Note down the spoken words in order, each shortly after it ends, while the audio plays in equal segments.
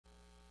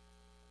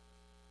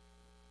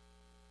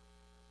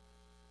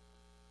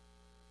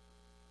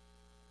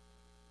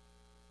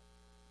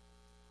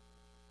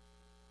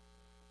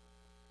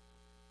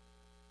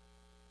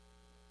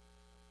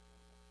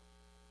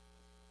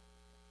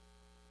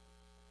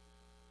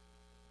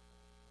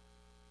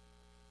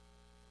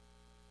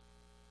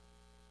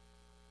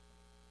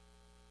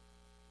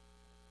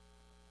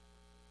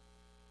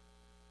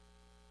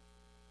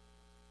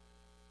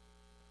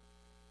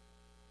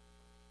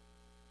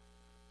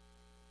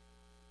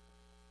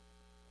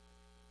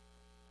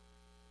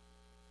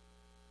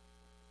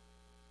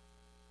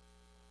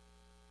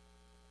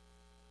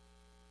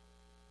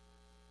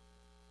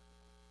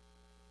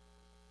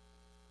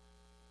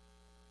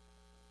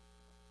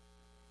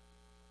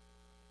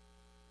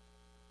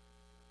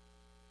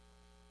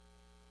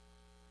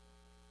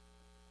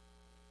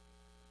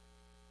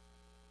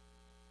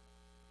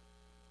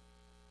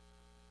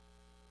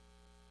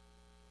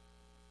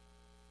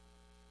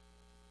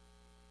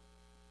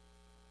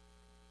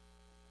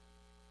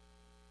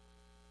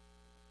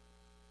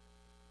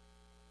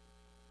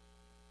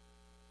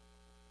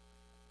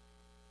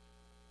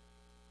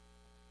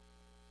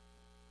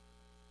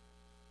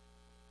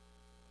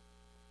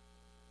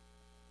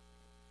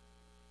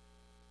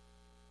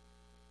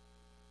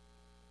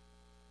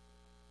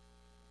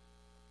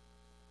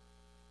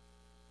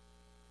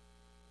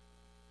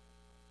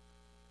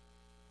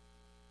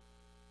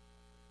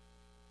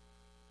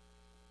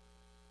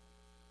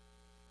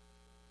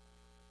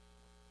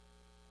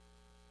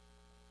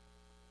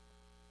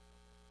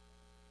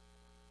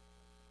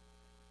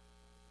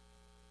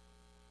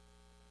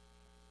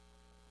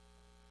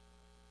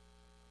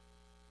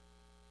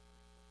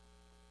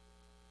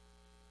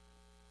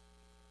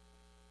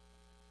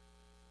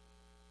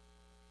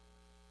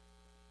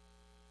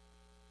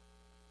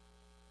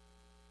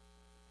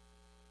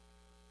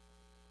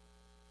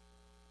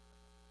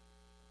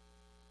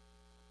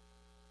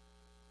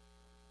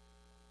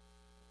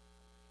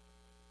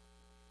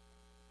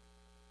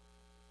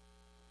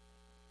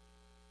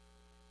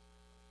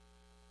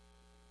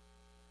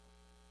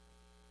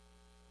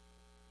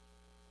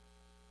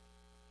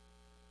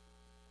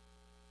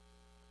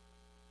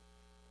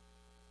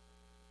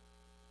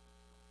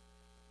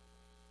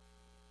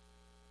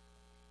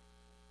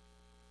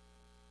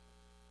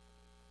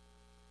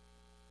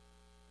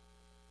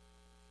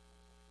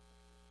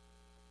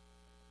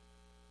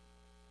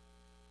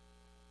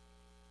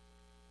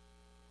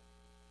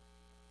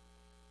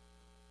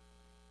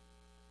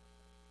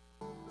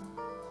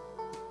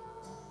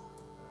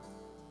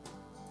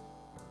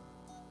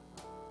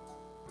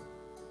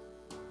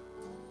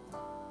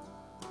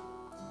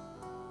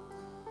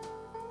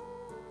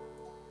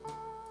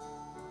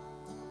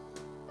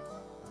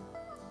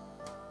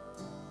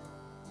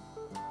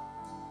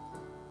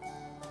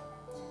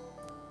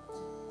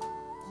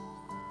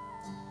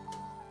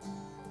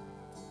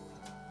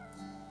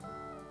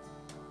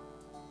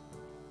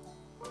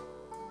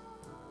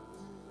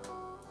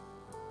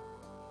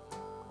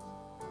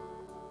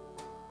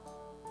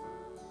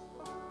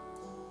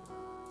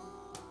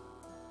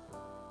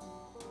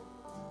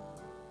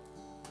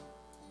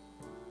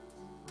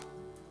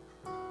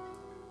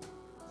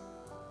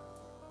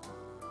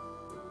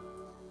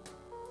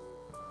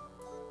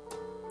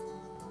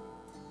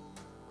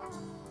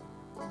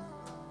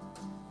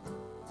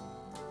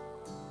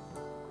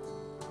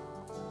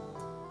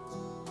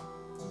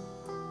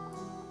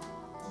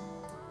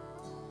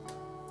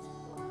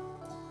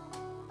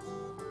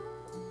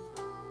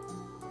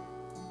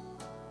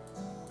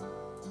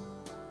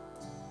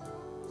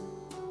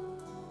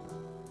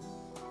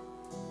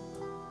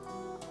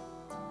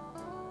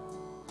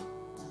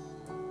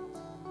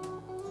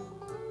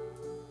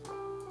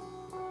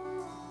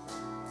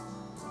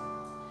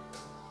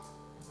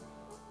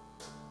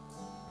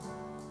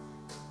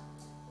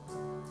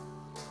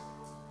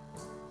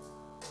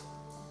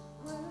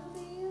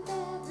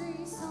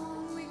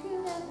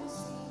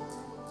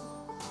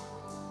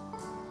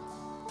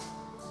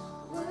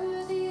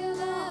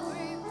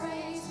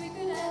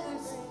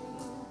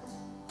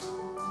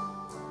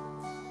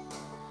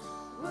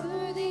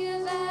Worthy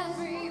of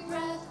every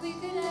breath we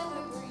could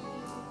ever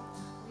breathe,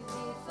 we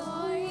live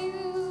for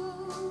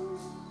you.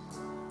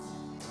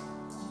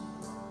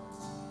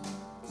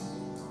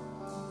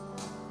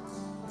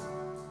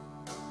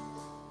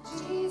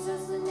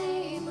 Jesus, the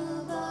name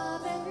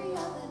above every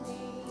other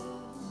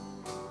name.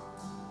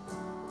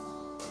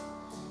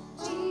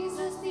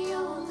 Jesus, the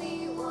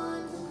only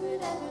one who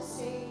could ever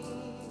save.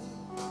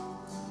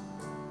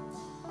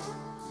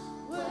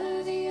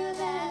 Worthy of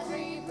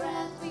every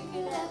breath we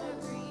could ever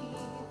breathe,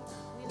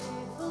 we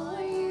live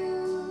for you.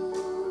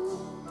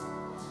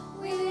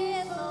 We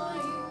live for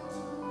you.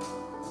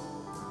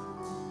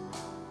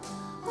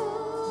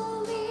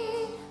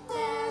 Holy,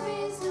 there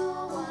is no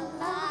one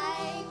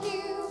like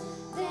you.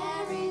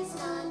 There is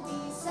none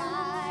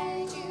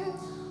beside you.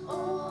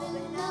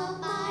 Open up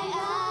my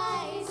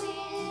eyes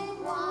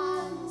in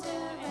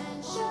wonder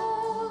and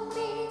show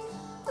me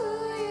who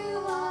you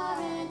are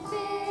and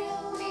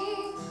fill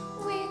me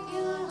with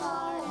your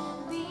heart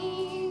and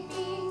lead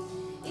me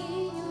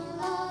in your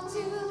love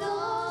to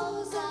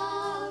those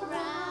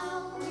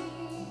around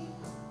me.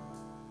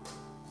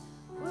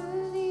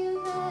 Worthy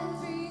of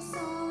every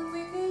song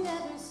we could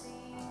ever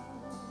sing.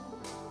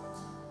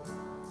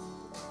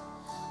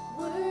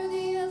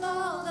 Worthy of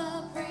all the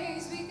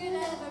praise we could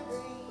ever bring.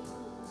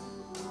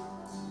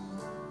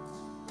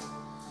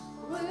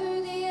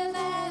 Worthy of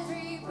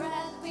every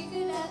breath we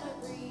could ever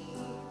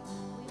breathe,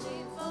 we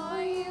live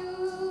for you.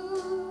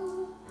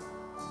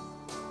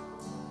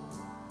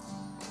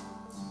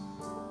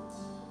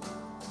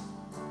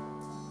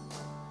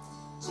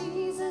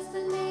 Jesus,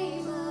 the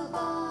name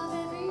above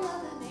every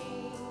other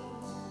name.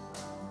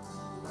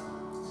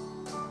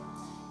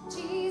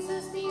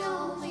 Jesus, the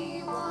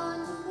only one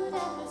who could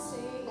ever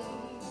save.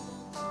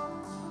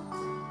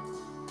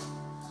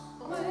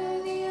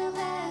 Worthy of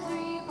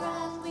every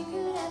breath we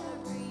could ever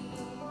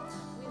breathe,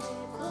 we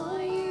live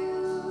for you.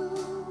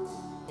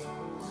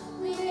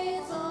 We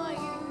live for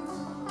you.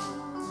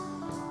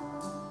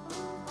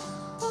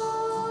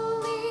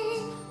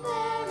 Holy,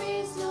 there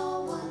is no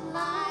one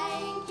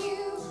like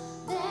you.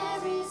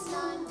 There is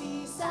none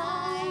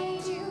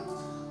beside you.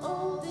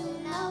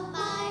 Open up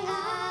my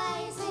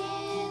eyes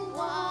in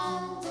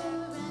wonder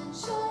and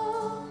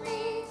show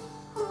me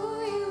who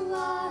you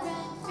are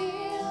and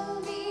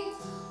fill me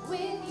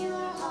with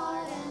your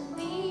heart and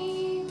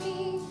lead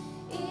me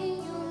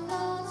in your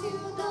love to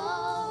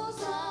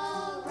those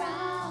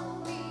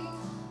around me.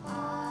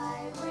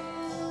 I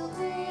will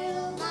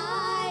build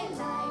my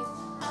life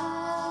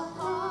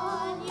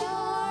upon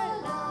your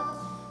love.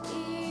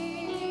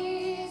 It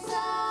is a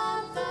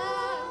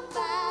firm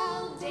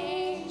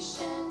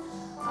foundation.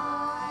 I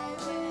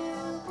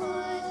will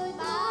put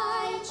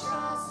my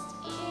trust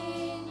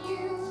in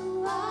you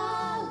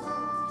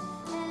alone,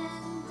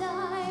 and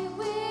I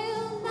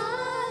will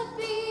not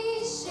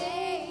be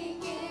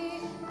shaken.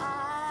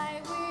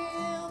 I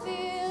will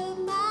build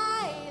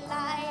my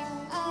life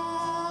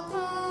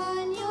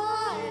upon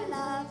your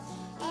love.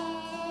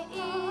 It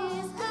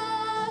is a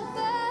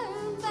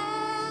firm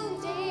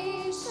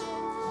foundation.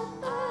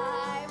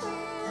 I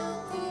will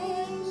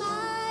put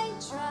my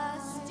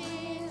trust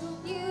in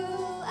you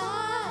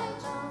alone,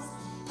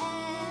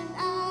 and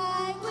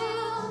I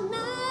will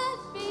not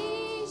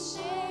be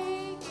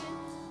shaken.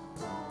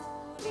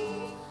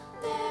 Holy,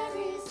 there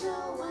is no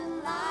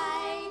one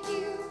like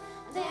you.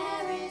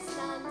 There is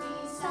none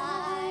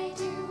beside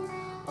you.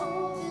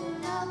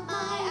 Open up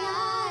my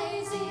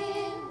eyes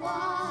in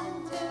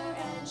wonder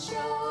and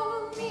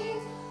show me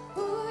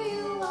who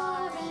you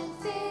are and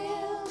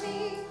fill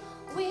me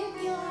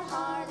with your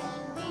heart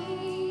and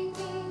lead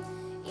me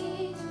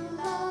in your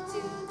love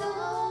to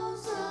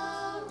those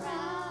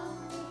around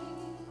me.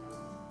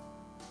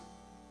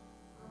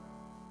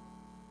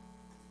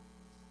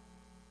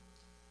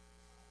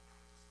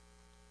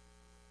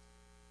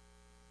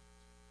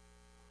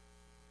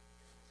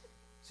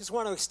 Just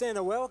want to extend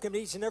a welcome to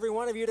each and every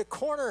one of you to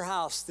Corner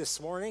House this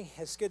morning.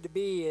 It's good to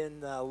be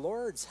in the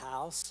Lord's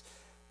house,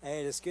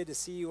 and it's good to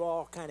see you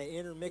all kind of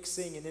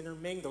intermixing and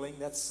intermingling.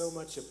 That's so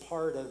much a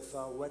part of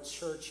what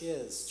church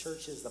is.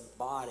 Church is the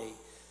body,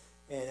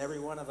 and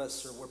every one of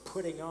us we're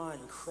putting on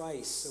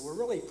Christ. So we're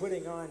really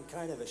putting on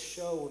kind of a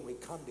show when we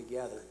come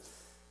together.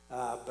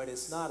 But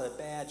it's not a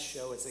bad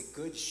show. It's a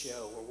good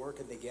show. We're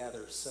working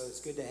together. So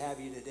it's good to have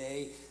you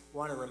today.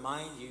 Want to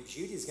remind you,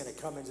 Judy's going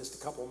to come in just a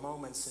couple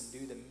moments and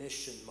do the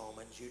mission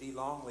moment. Judy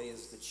Longley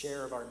is the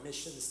chair of our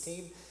missions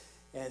team,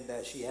 and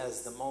she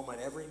has the moment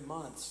every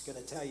month. She's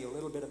going to tell you a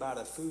little bit about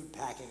a food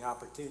packing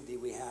opportunity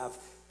we have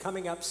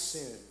coming up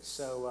soon.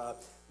 So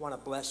want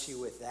to bless you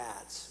with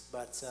that.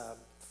 But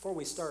before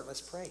we start, let's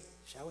pray,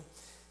 shall we?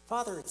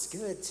 Father, it's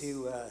good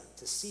to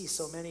see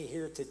so many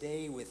here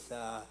today with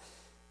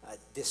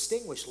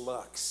distinguished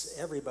looks.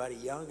 Everybody,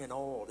 young and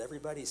old,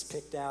 everybody's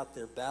picked out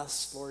their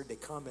best, Lord, to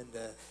come and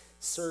to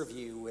serve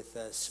you with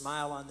a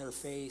smile on their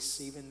face,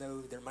 even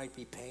though there might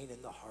be pain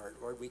in the heart.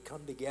 Lord, we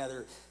come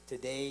together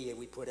today and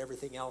we put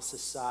everything else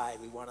aside.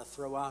 We want to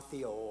throw off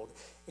the old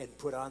and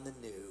put on the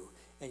new.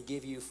 and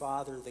give you,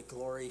 Father, the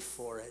glory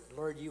for it.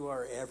 Lord, you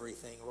are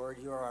everything. Lord,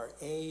 you are our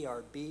A,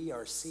 our B,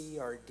 our C,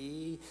 our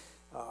D,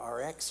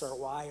 our X, our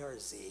Y, our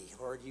Z.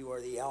 Lord, you are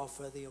the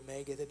Alpha, the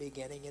Omega, the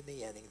beginning and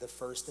the ending, the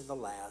first and the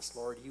last.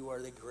 Lord, you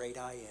are the great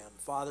I am.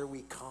 Father,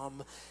 we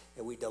come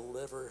and we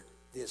deliver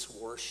this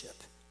worship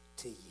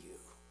to you.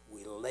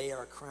 We lay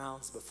our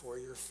crowns before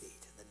your feet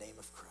in the name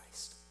of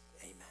Christ.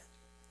 Amen.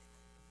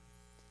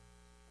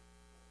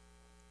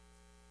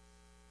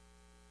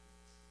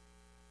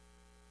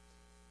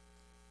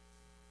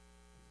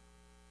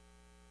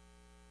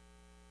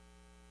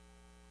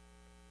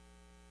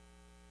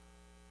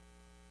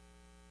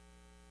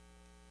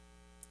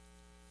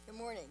 Good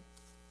morning.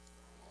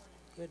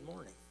 Good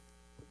morning.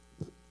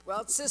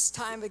 Well, it's this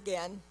time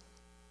again.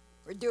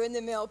 We're doing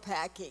the meal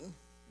packing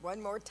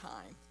one more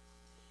time.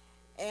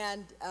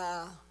 And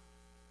I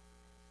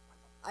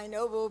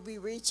know we'll be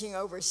reaching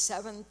over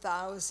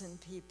 7,000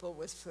 people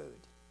with food.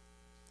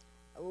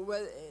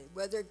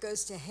 Whether it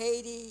goes to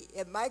Haiti,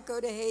 it might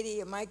go to Haiti,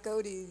 it might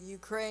go to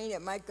Ukraine,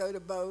 it might go to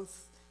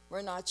both.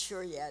 We're not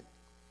sure yet.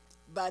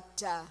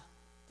 But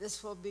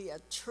this will be a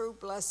true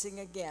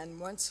blessing again,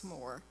 once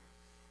more,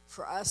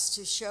 for us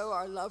to show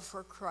our love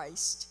for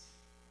Christ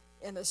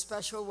in a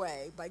special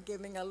way by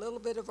giving a little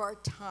bit of our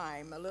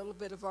time, a little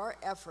bit of our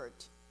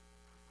effort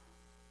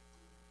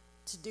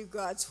to do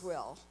God's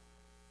will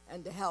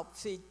and to help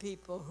feed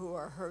people who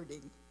are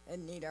hurting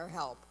and need our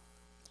help.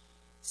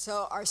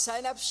 So our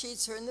sign-up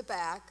sheets are in the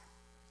back.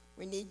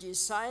 We need you to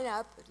sign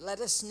up. Let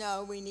us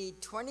know. We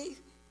need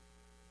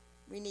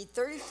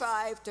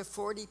 35 to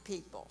 40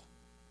 people.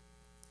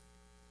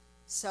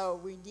 So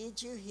we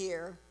need you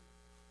here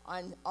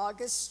on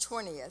August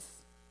 20th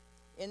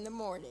in the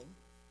morning.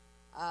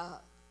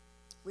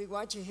 We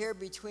want you here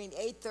between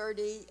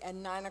 8:30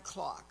 and 9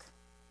 o'clock.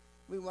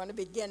 We want to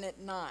begin at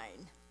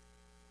 9.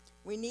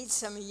 We need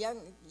some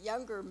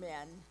younger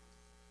men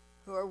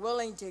who are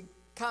willing to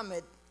come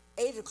at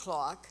 8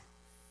 o'clock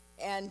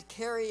and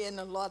carry in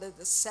a lot of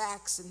the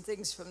sacks and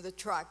things from the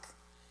truck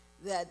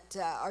that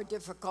are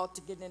difficult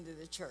to get into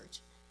the church.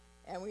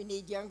 And we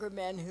need younger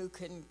men who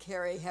can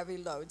carry heavy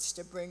loads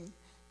to bring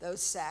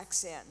those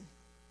sacks in.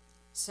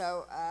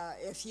 So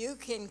if you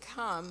can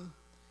come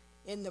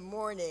in the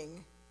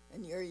morning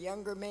and you're a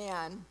younger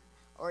man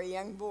or a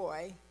young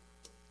boy,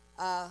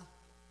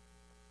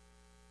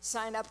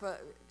 sign up.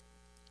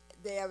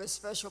 They have a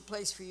special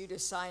place for you to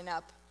sign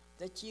up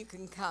that you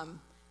can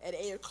come at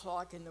 8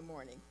 o'clock in the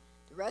morning.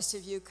 The rest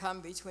of you come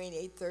between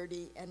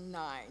 8:30 and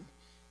 9.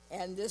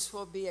 And this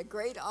will be a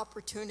great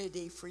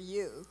opportunity for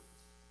you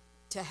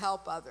to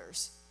help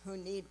others who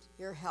need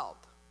your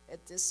help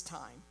at this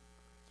time.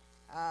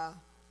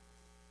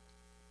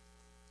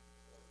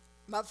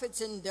 Muffins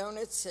and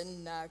donuts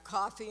and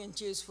coffee and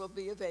juice will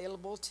be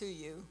available to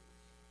you.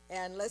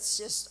 And let's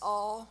just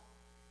all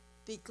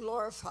be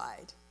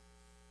glorified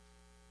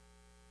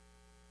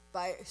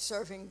by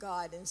serving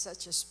God in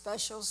such a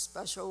special,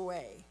 special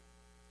way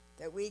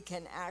that we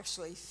can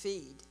actually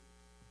feed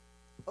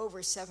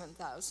over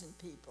 7,000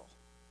 people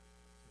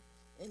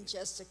in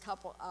just a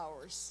couple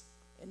hours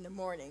in the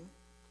morning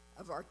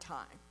of our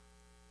time.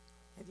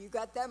 Have you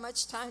got that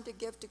much time to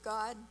give to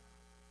God?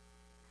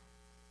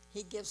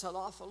 He gives an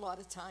awful lot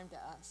of time to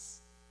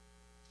us.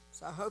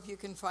 So I hope you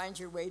can find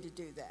your way to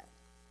do that.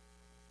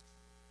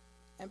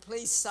 And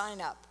please sign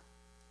up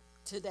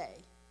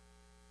today.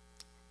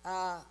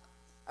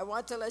 I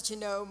want to let you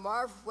know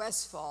Marv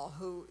Westfall,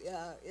 who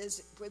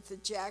was with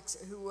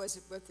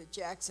the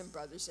Jackson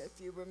brothers.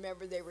 If you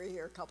remember, they were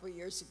here a couple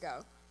years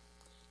ago.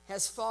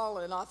 Has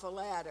fallen off a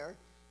ladder.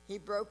 He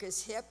broke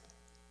his hip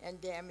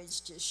and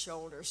damaged his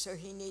shoulder, so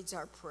he needs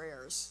our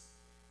prayers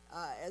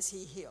as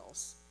he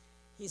heals.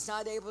 He's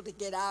not able to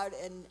get out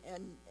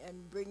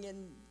and bring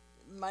in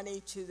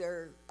money to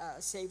their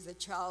Save the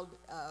Child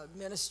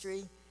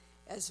ministry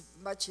as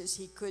much as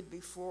he could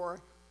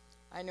before.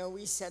 I know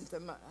we sent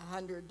them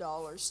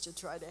 $100 to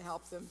try to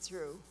help them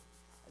through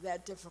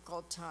that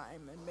difficult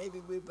time, and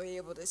maybe we'll be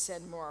able to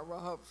send more. We're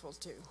hopeful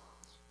to.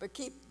 But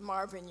keep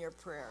Marv in your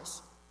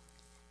prayers.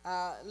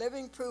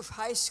 Living Proof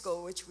High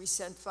School, which we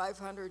sent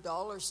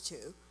 $500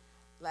 to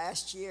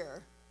last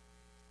year,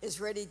 is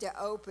ready to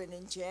open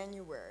in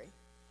January.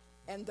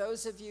 And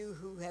those of you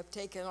who have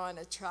taken on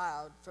a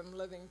child from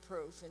Living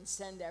Proof and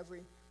send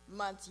every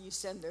month, you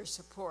send their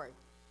support,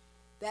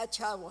 that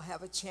child will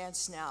have a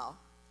chance now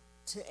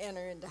to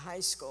enter into high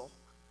school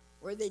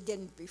where they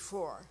didn't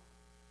before.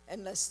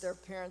 Unless their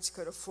parents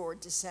could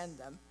afford to send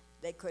them,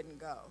 they couldn't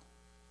go.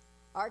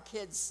 Our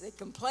kids, they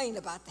complain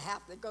about the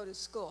half that go to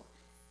school.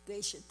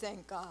 They should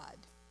thank God.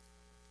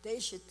 They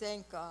should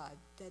thank God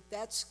that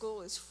that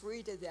school is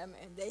free to them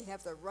and they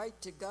have the right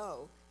to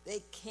go.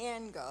 They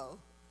can go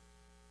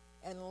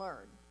and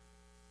learn.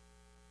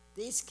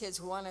 These kids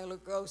want to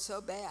go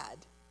so bad,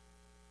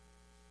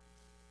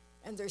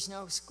 and there's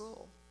no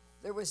school.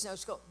 There was no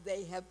school.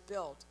 They have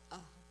built a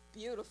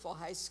beautiful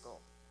high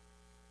school,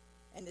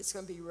 and it's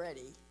going to be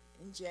ready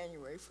in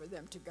January for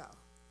them to go.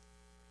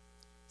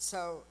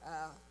 So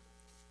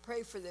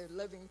pray for the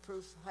Living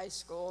Proof High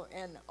School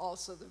and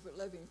also the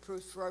Living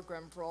Proof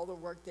program for all the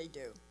work they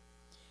do.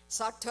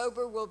 So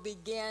October will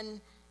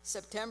begin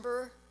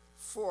September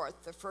 4th,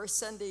 the first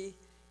Sunday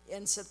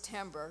in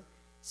September.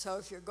 So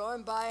if you're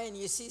going by and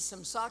you see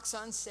some socks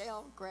on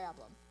sale, grab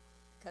them,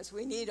 because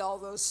we need all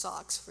those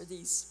socks for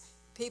these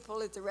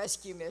people at the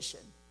rescue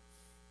mission.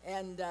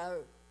 And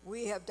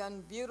we have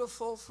done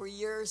beautiful for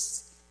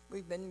years.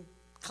 We've been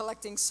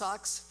collecting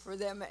socks for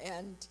them,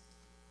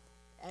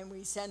 and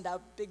we send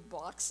out big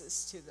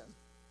boxes to them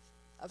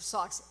of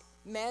socks.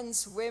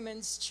 Men's,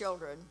 women's,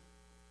 children,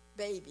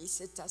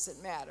 babies, it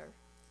doesn't matter.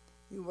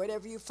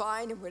 Whatever you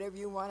find and whatever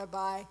you want to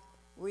buy,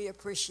 we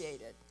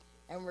appreciate it.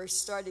 And we're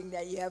starting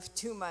that. You have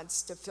 2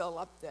 months to fill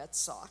up that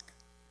sock.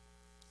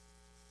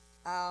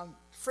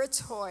 Fritz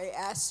Hoy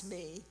asked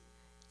me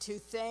to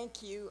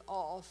thank you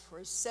all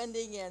for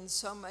sending in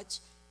so much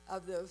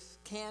of the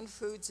canned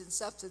foods and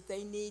stuff that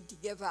they need to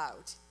give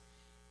out.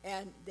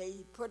 And they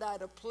put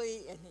out a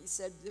plea, and he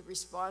said the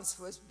response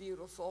was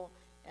beautiful,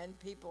 and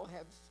people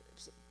have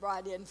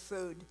brought in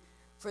food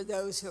for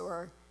those who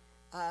are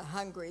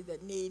hungry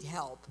that need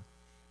help.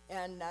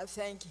 And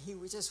he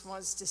just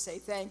wants to say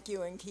thank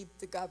you and keep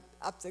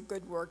up the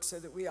good work so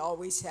that we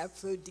always have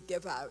food to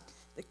give out,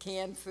 the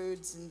canned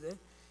foods and the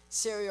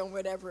cereal and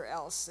whatever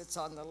else that's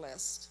on the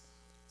list.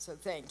 So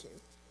thank you.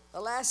 The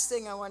last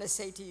thing I want to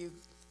say to you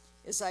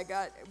is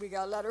we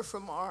got a letter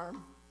from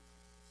ARM.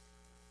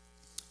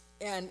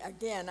 And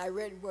again, I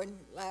read one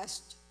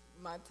last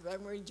month, but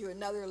I'm reading you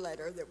another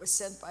letter that was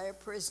sent by a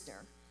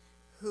prisoner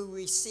who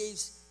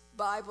receives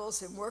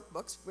Bibles and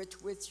workbooks, which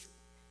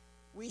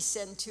we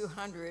send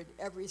 200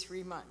 every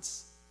 3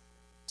 months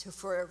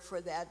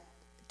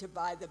to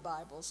buy the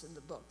Bibles and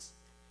the books.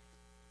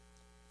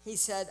 He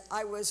said,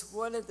 I was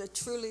one of the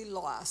truly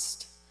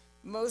lost.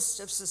 Most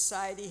of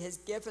society has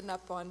given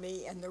up on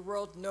me, and the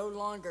world no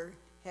longer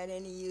had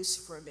any use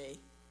for me.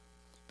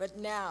 But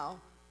now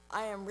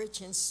I am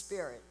rich in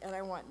spirit, and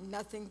I want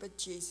nothing but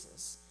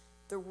Jesus.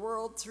 The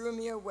world threw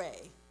me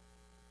away,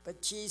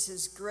 but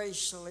Jesus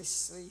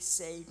graciously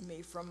saved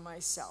me from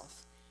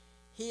myself.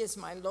 He is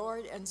my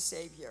Lord and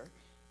Savior.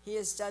 He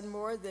has done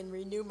more than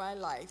renew my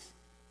life.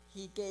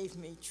 He gave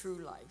me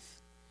true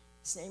life.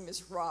 His name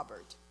is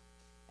Robert,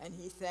 and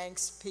he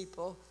thanks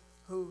people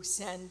who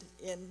send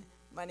in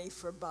money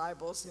for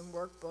Bibles and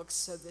workbooks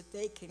so that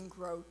they can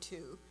grow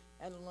too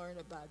and learn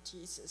about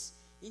Jesus.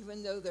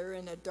 Even though they're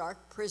in a dark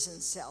prison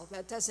cell,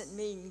 that doesn't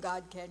mean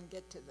God can't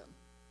get to them.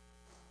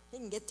 He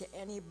can get to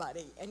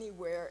anybody,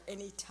 anywhere,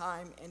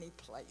 anytime, any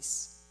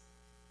place.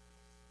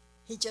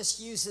 He just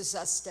uses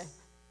us to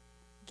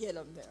get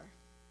them there.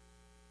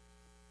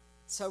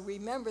 So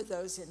remember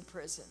those in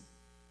prison.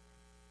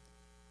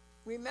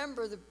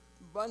 Remember the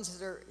ones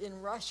that are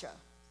in Russia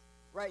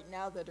right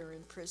now that are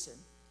in prison.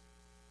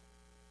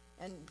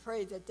 And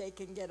pray that they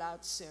can get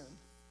out soon.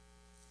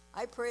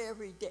 I pray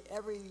every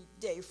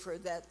day for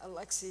that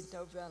Alexei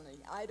Navalny.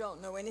 I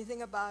don't know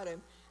anything about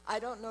him. I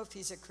don't know if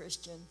he's a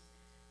Christian,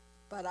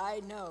 but I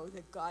know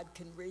that God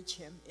can reach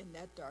him in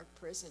that dark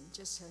prison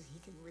just so he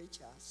can reach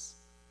us.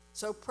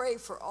 So pray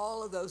for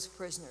all of those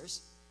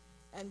prisoners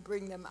and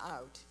bring them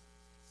out.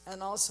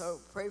 And also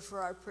pray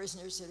for our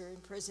prisoners that are in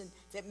prison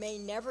that may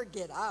never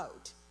get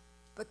out,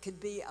 but could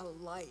be a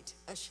light,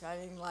 a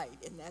shining light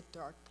in that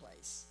dark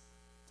place.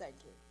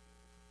 Thank you.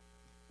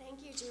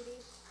 Thank you,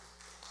 Judy.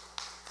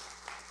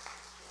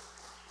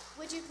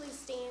 Would you please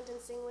stand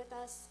and sing with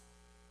us?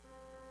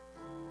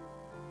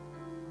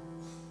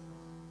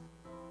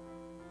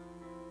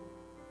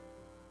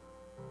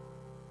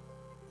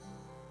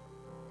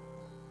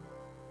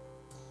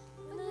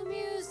 When the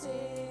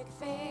music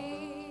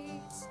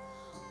fades,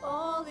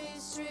 all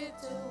is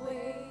stripped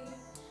away,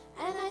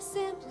 and I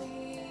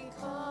simply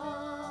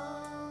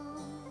come,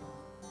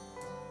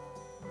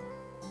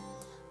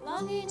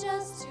 longing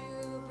just to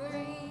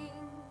bring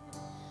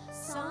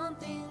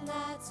something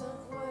that's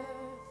of worth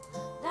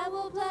that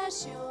will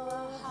bless your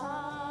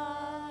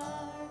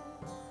heart.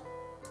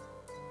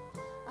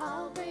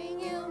 I'll bring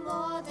you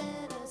more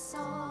than a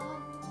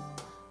song,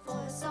 for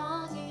a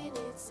song in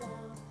itself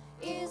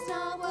is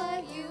not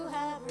what you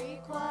have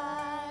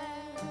required.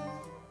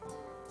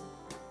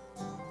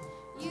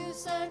 You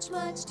search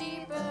much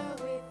deeper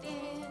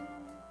within,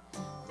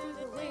 through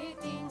the way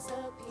things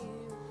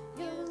appear.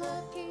 You're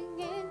looking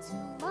into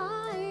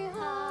my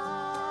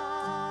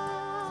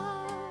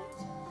heart.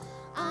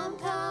 I'm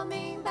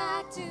coming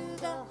back to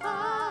the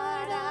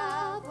heart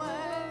of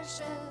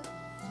worship,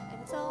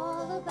 and it's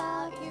all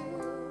about you,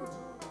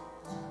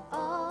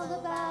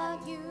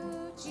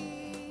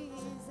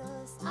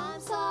 Jesus. I'm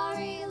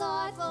sorry,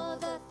 Lord, for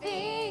the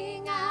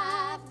thing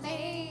I've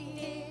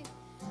made it.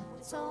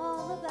 It's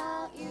all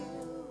about you,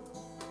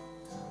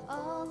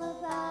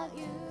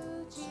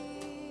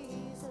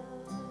 Jesus.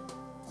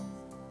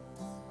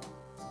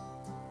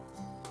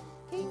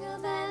 King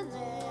of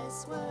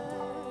endless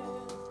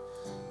worth,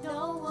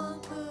 no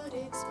one could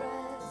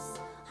express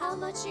how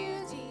much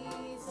you deserve.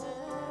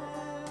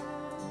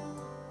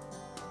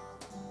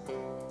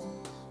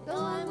 Though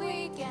I'm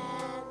weak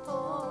and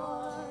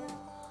poor,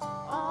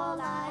 all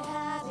I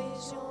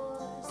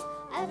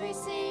every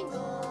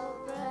single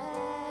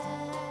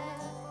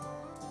breath.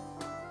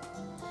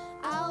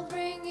 I'll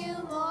bring you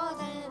more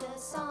than a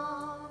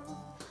song,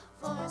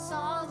 for a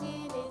song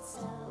in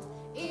itself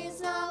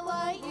is not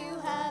what you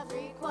have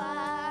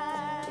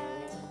required.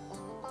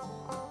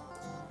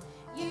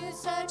 You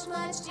search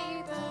much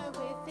deeper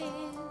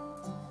within,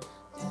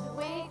 through the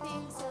way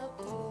things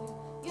appear.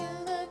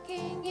 You're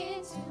looking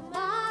into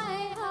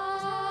my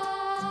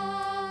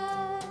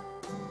heart.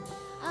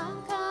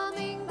 I'm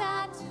coming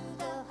back to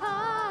the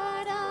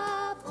heart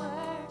of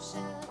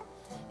worship.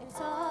 It's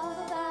all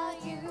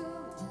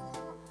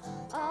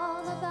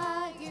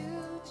about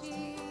you,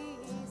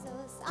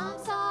 Jesus. I'm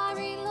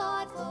sorry,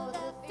 Lord, for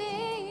the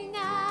thing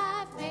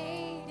I've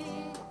made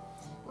it.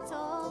 It's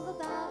all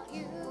about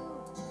you,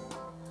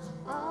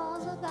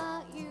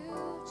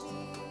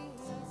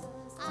 Jesus.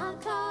 I'm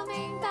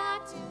coming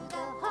back to the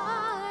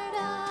heart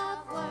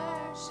of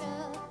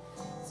worship.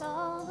 It's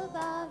all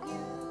about you,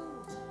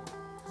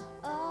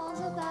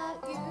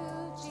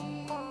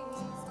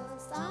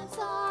 Jesus. I'm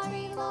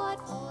sorry, Lord,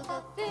 for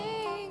the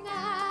thing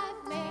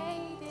I've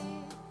made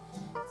it.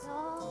 It's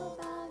all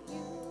about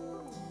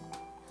you,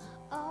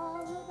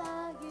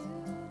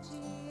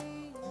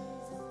 Jesus.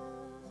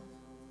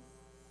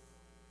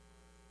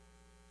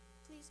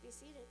 Please be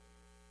seated.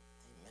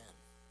 Amen.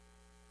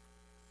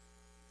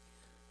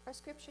 Our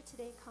scripture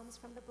today comes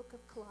from the book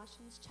of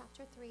Colossians,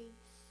 chapter 3,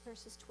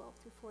 verses 12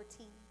 through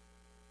 14.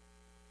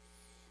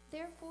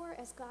 Therefore,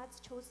 as God's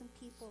chosen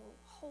people,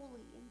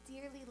 holy and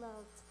dearly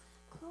loved,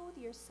 clothe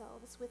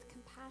yourselves with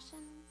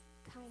compassion,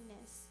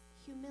 kindness,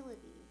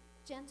 humility,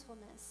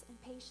 gentleness,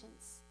 and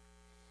patience.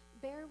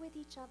 Bear with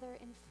each other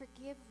and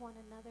forgive one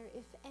another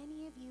if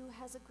any of you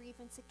has a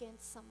grievance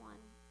against someone.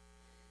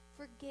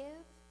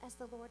 Forgive as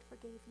the Lord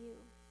forgave you.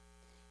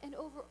 And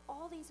over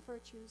all these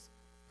virtues,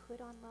 put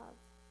on love,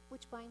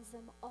 which binds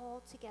them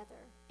all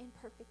together in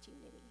perfect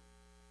unity.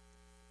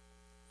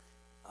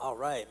 All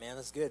right, man,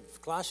 that's good.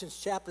 Colossians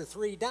chapter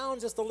 3, down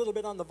just a little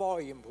bit on the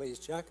volume, please,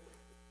 Chuck.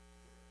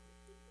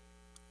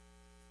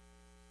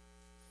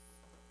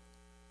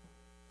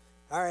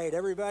 All right,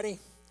 everybody,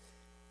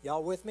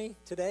 y'all with me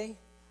today?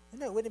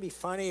 Wouldn't it be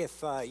funny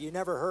if you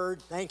never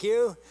heard, thank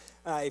you,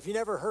 if you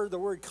never heard the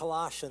word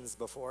Colossians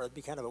before? It'd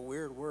be kind of a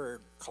weird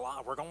word.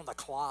 We're going to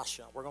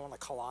Colossia. We're going to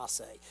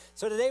Colossae.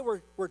 So today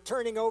we're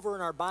turning over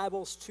in our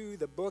Bibles to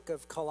the book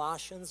of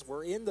Colossians.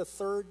 We're in the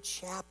 3rd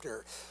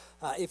chapter.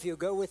 If you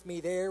go with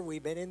me there,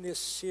 we've been in this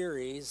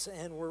series,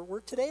 and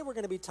today we're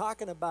going to be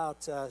talking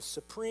about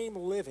supreme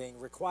living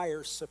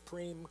requires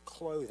supreme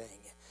clothing.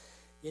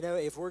 You know,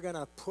 if we're going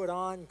to put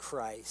on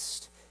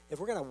Christ, if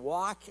we're going to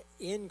walk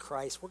in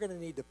Christ, we're going to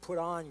need to put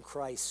on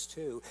Christ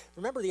too.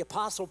 Remember, the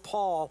Apostle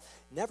Paul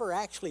never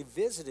actually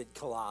visited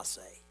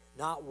Colossae,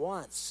 not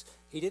once.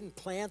 He didn't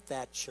plant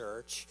that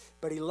church,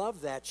 but he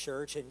loved that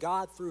church, and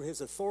God, through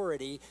his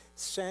authority,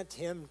 sent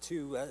him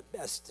to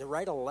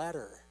write a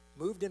letter.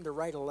 Moved him to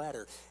write a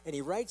letter. And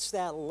he writes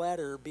that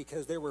letter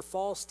because there were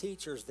false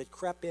teachers that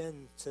crept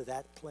into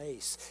that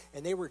place.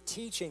 And they were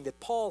teaching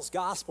that Paul's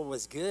gospel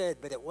was good,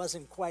 but it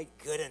wasn't quite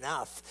good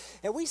enough.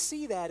 And we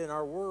see that in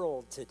our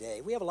world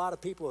today. We have a lot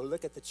of people who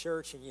look at the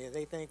church and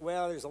they think,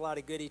 well, there's a lot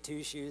of goody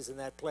two-shoes in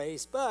that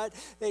place, but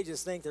they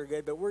just think they're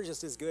good. But we're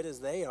just as good as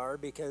they are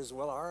because,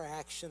 well, our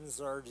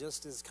actions are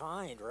just as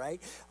kind,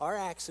 right? Our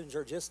actions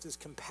are just as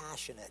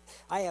compassionate.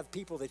 I have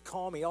people that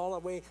call me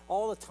all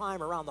the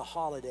time around the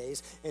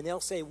holidays, and they'll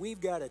say,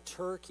 we've got a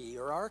turkey,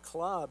 or our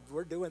club,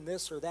 we're doing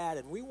this or that,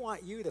 and we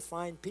want you to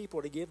find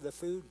people to give the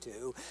food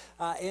to.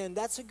 And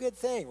that's a good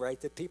thing, right,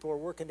 that people are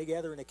working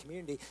together in a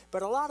community.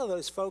 But a lot of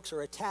those folks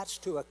are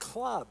attached to a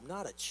club,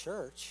 not a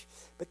church.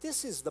 But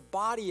this is the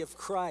body of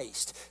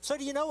Christ. So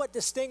do you know what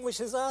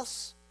distinguishes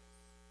us?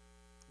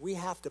 We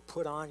have to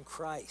put on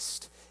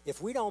Christ. If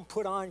we don't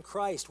put on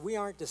Christ, we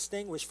aren't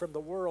distinguished from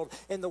the world.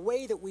 And the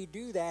way that we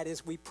do that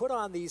is we put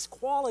on these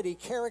quality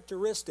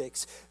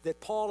characteristics that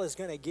Paul is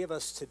going to give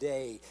us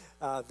today.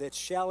 That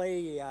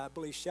Shelley, I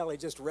believe Shelley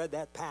just read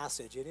that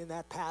passage. And in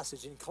that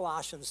passage in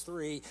Colossians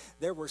 3,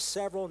 there were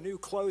several new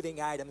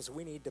clothing items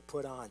we need to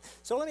put on.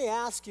 So let me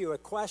ask you a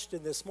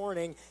question this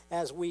morning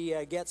as we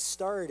get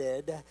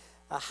started.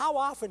 How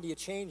often do you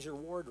change your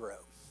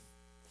wardrobe?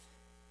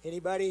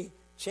 Anybody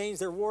change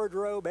their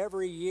wardrobe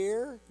every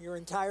year? Your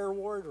entire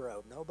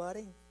wardrobe?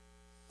 Nobody?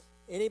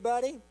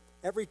 Anybody?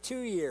 Every 2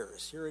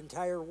 years, your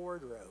entire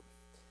wardrobe.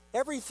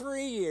 Every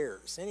 3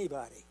 years,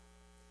 anybody?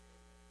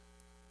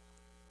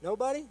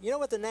 Nobody? You know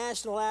what the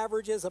national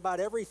average is? About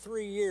every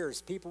 3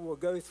 years, people will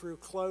go through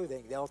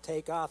clothing. They'll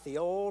take off the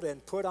old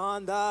and put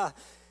on the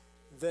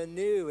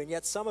new. And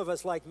yet some of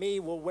us, like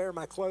me, will wear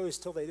my clothes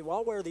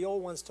I'll wear the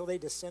old ones till they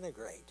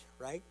disintegrate,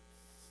 right?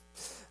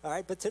 All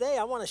right, but today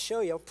I want to show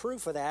you,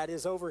 proof of that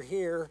is over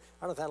here.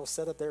 I don't know if that'll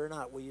set up there or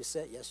not. Will you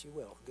sit? Yes, you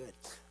will. Good.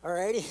 All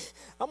righty.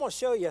 I'm going to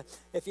show you,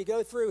 if you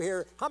go through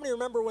here, how many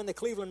remember when the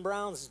Cleveland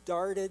Browns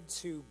darted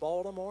to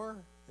Baltimore?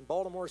 And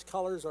Baltimore's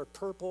colors are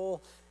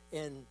purple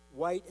and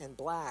white and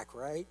black,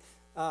 right?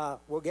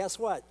 Well, guess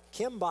what?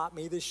 Kim bought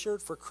me this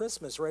shirt for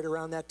Christmas right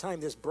around that time,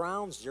 this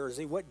Browns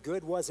jersey. What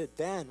good was it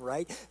then,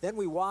 right? Then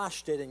we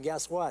washed it, and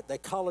guess what? The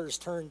colors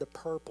turned to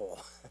purple.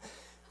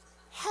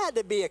 Had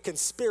to be a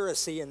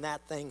conspiracy in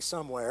that thing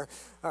somewhere,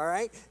 all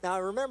right? Now, I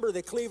remember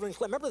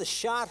remember the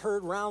shot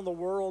heard around the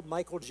world?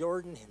 Michael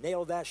Jordan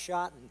nailed that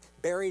shot and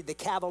buried the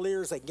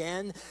Cavaliers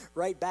again,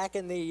 right? Back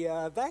in the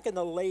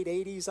late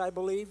 80s, I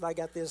believe. I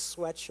got this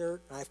sweatshirt.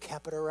 I've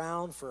kept it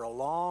around for a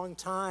long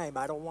time.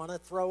 I don't want to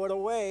throw it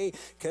away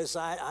because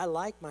I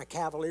like my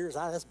Cavaliers.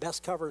 That's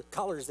best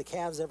colors the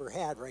Cavs ever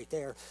had right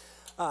there.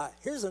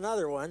 Here's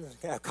another one.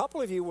 A couple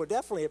of you will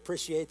definitely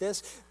appreciate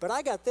this, but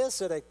I got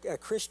this at a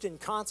Christian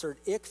concert,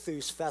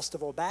 Ichthus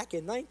Festival, back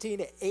in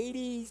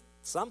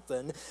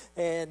 1980-something,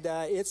 and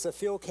it's a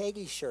Phil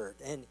Keaggy shirt.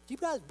 And do you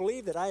guys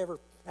believe that I ever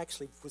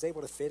actually was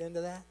able to fit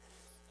into that?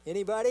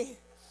 Anybody?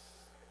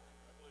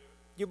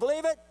 You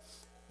believe it?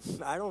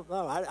 I don't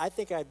know. I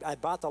think I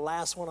bought the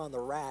last one on the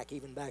rack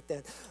even back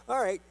then.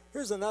 All right,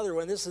 here's another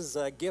one. This is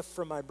a gift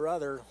from my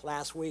brother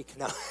last week.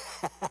 No.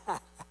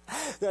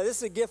 No, this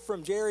is a gift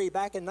from Jerry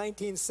back in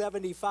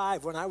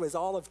 1975 when I was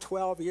all of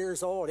 12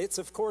 years old. It's,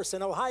 of course,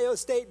 an Ohio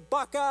State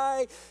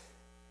Buckeye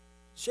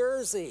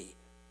jersey.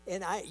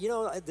 And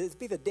it'll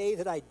be the day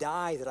that I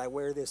die that I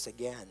wear this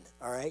again,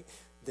 all right?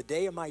 The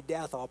day of my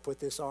death, I'll put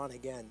this on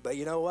again. But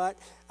you know what?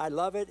 I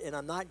love it, and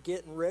I'm not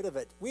getting rid of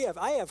it.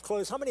 I have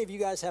clothes. How many of you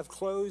guys have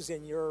clothes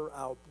in your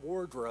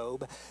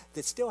wardrobe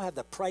that still have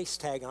the price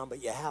tag on,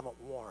 but you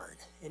haven't worn?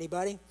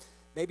 Anybody?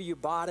 Maybe you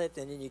bought it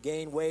and then you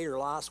gained weight or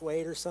lost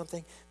weight or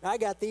something. I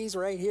got these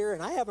right here,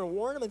 and I haven't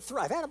worn them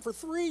I've had them for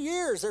 3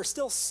 years. They're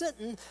still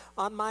sitting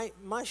on my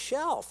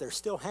shelf. They're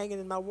still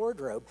hanging in my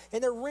wardrobe,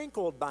 and they're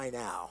wrinkled by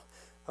now,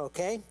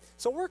 okay?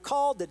 So we're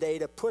called today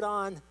to put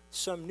on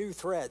some new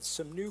threads,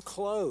 some new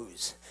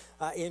clothes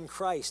in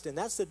Christ, and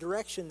that's the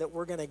direction that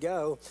we're going to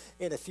go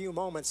in a few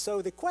moments.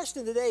 So the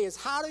question today is,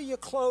 how do you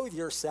clothe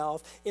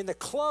yourself in the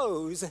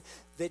clothes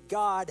that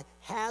God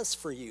has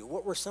for you?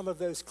 What were some of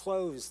those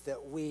clothes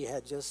that we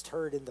had just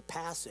heard in the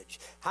passage?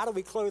 How do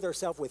we clothe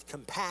ourselves with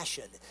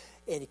compassion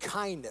and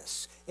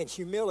kindness and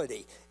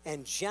humility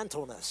and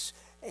gentleness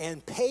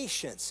and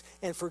patience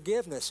and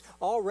forgiveness,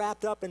 all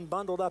wrapped up and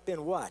bundled up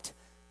in what?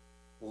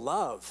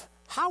 Love.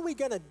 How are we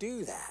going to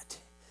do that?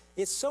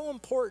 It's so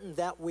important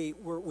that we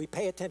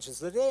pay attention.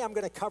 So today I'm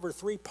going to cover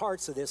 3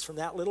 parts of this from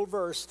that little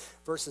verse,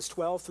 verses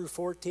 12 through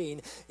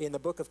 14 in the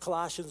book of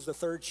Colossians, the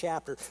 3rd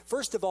chapter.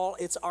 First of all,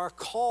 it's our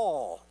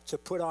call to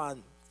put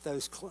on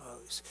those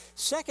clothes.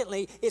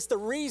 Secondly, it's the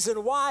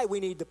reason why we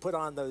need to put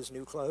on those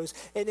new clothes.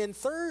 And then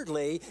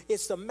thirdly,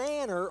 it's the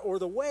manner or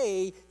the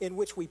way in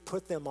which we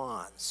put them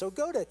on. So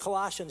go to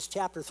Colossians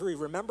chapter 3.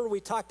 Remember, we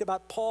talked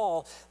about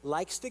Paul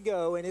likes to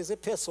go in his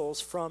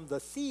epistles from the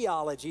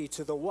theology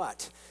to the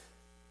what?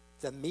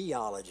 The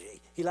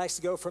meology. He likes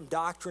to go from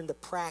doctrine to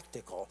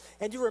practical.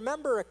 And you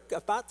remember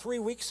about 3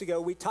 weeks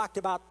ago, we talked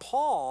about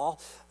Paul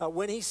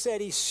when he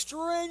said he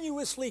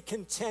strenuously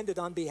contended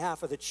on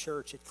behalf of the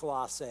church at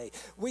Colossae.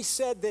 We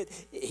said that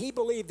he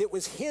believed it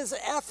was his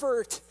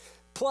effort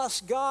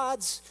plus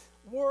God's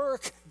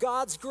work,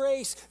 God's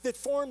grace that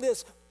formed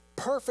this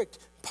perfect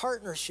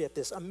partnership,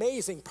 this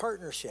amazing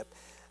partnership.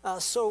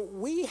 So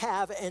we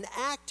have an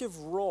active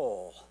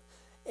role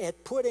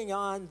at putting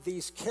on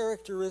these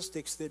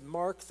characteristics that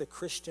mark the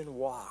Christian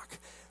walk.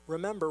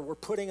 Remember, we're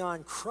putting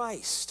on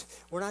Christ.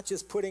 We're not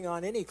just putting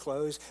on any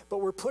clothes,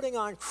 but we're putting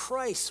on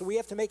Christ. So we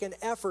have to make an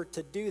effort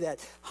to do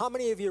that. How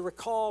many of you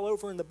recall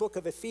over in the book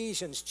of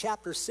Ephesians,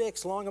 chapter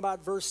 6, along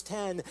about verse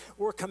 10,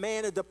 we're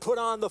commanded to put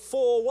on the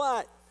full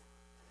what?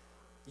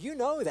 You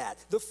know that.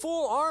 The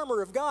full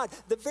armor of God.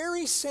 The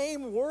very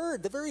same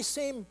word, the very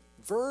same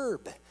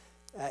verb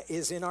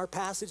is in our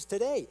passage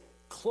today.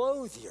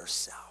 Clothe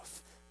yourself.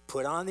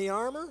 Put on the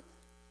armor,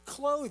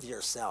 clothe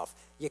yourself.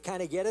 You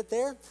kind of get it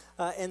there?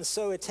 And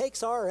so it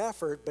takes our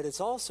effort, but it's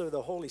also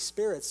the Holy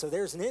Spirit. So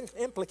there's an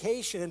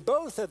implication in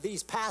both of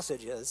these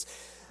passages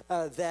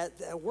that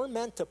we're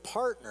meant to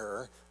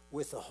partner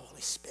with the Holy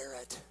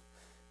Spirit.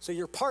 So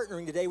you're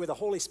partnering today with the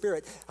Holy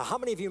Spirit. How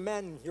many of you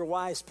men, your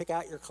wives, pick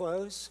out your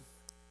clothes?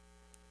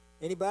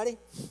 Anybody?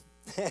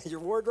 Your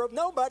wardrobe?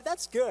 No, but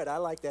that's good. I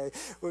like that.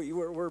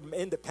 We're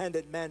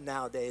independent men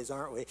nowadays,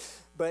 aren't we?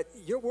 But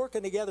you're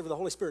working together with the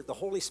Holy Spirit. The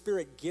Holy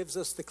Spirit gives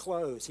us the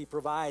clothes. He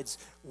provides.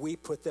 We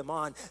put them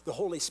on. The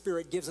Holy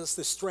Spirit gives us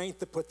the strength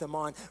to put them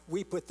on.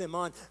 We put them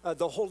on.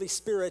 The Holy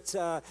Spirit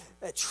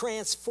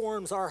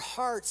transforms our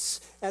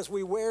hearts as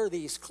we wear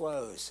these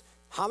clothes.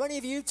 How many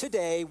of you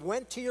today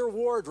went to your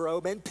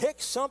wardrobe and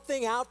picked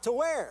something out to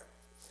wear?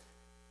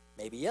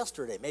 Maybe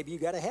yesterday. Maybe you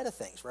got ahead of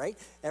things, right?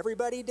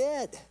 Everybody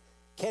did.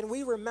 Can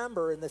we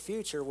remember in the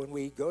future when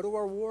we go to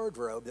our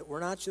wardrobe that we're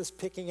not just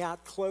picking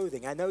out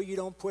clothing? I know you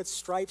don't put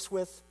stripes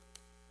with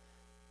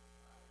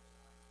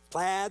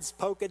plaids,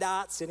 polka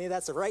dots, any of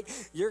that stuff, right?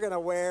 You're going to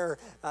wear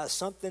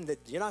something that,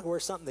 you're not going to wear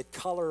something that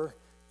color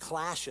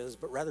clashes,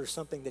 but rather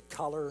something that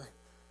color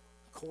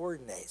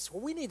coordinates.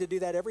 Well, we need to do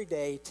that every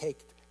day. Take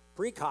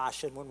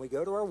precaution when we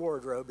go to our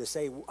wardrobe to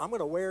say, I'm going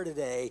to wear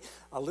today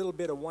a little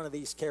bit of one of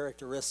these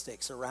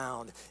characteristics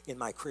around in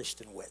my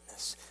Christian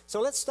witness.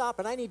 So let's stop,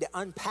 and I need to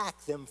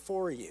unpack them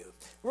for you.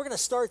 We're going to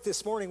start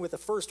this morning with the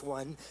first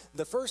one.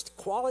 The first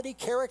quality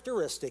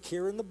characteristic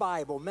here in the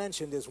Bible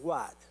mentioned is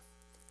what?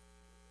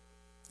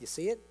 You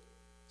see it?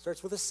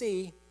 Starts with a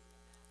C.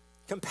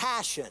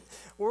 Compassion.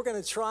 We're going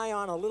to try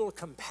on a little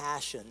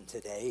compassion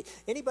today.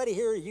 Anybody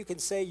here, you can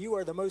say you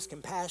are the most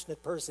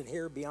compassionate person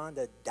here beyond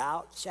a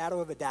doubt, shadow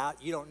of a doubt.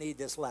 You don't need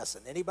this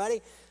lesson.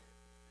 Anybody?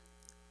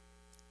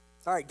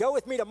 All right, go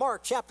with me to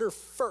Mark chapter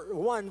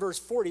 1, verse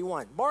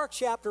 41. Mark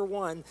chapter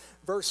 1,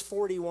 verse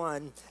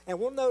 41. And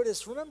we'll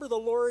notice, remember the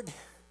Lord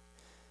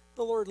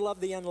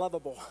loved the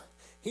unlovable.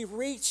 He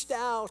reached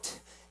out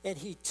and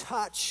he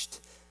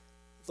touched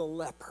the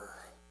leper,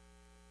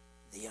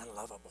 the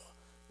unlovable.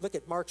 Look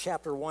at Mark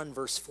chapter 1,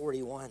 verse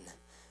 41.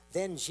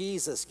 Then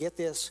Jesus, get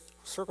this,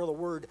 circle the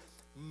word,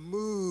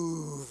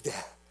 moved.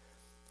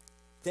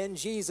 Then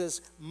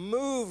Jesus,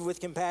 moved with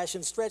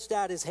compassion, stretched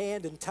out his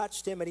hand and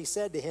touched him, and he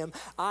said to him,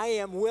 I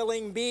am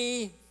willing,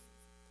 be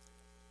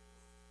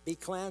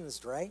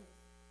cleansed, right?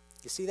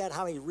 You see that,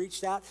 how he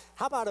reached out?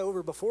 How about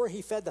over before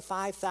he fed the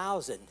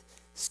 5,000?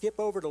 Skip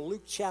over to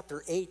Luke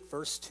chapter 8,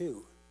 verse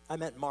 2. I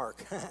meant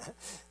Mark,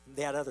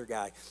 that other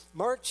guy.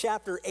 Mark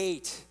chapter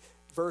 8,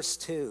 verse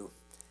 2.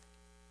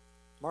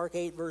 Mark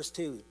 8, verse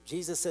 2,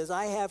 Jesus says,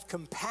 I have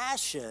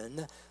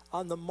compassion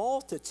on the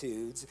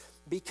multitudes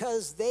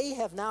because they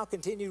have now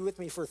continued with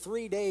me for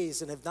 3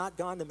 days and have not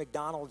gone to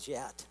McDonald's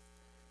yet.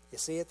 You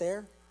see it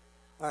there?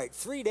 All right,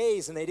 3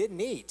 days and they didn't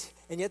eat,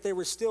 and yet they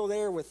were still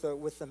there with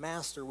the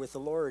Master, with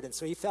the Lord. And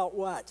so he felt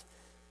what?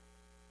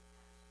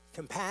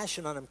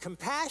 Compassion on them.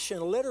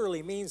 Compassion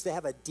literally means to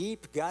have a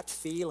deep gut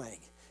feeling.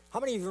 How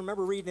many of you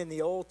remember reading in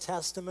the Old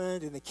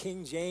Testament, in the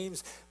King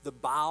James, the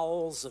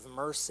bowels of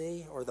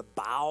mercy or the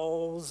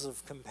bowels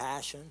of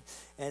compassion?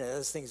 And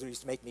those things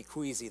used to make me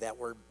queasy, that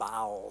word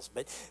bowels.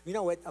 But you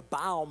know what? A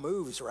bowel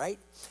moves, right?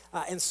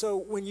 And so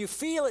when you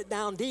feel it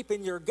down deep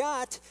in your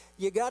gut,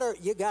 you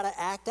gotta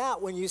act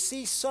out. When you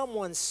see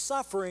someone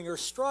suffering or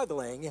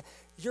struggling,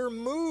 you're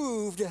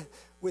moved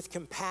with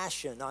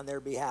compassion on their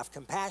behalf.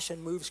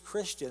 Compassion moves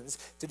Christians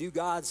to do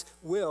God's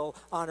will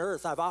on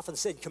earth. I've often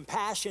said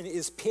compassion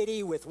is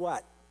pity with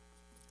what?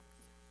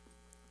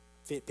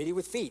 Pity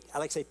with feet. I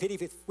like to say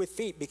pity with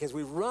feet because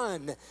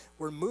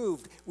we're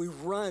moved, we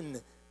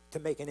run to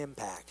make an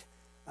impact.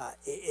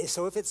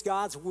 So if it's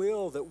God's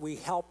will that we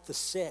help the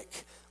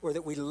sick, or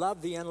that we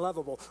love the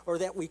unlovable, or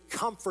that we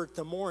comfort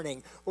the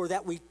mourning, or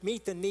that we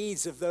meet the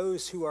needs of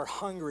those who are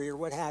hungry, or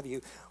what have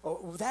you,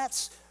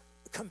 that's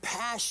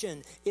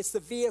compassion. It's the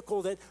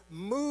vehicle that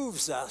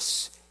moves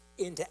us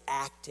into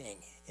acting,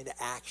 into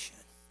action.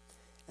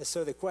 And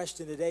so the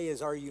question today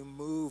is, are you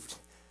moved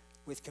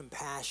with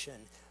compassion?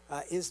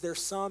 Is there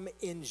some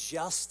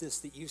injustice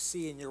that you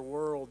see in your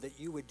world that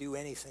you would do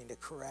anything to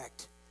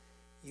correct?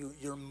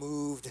 You're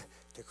moved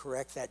to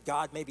correct that.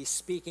 God may be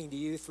speaking to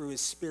you through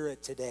his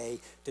Spirit today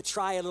to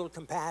try a little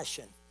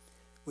compassion.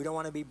 We don't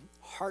want to be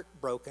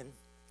heartbroken.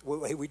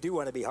 We do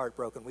want to be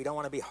heartbroken. We don't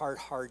want to be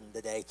heart-hardened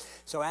today.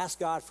 So ask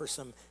God for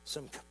some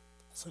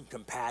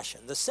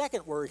compassion. The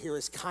second word here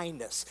is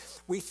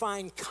kindness. We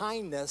find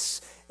kindness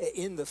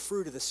in the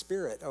fruit of the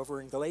Spirit over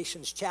in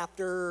Galatians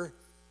chapter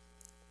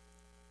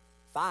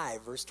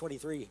 5, verse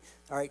 23.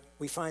 All right,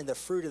 we find the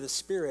fruit of the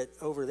Spirit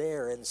over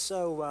there. And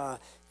so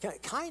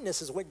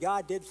kindness is what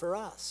God did for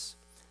us.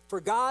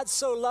 For God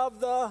so loved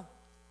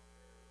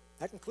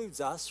that includes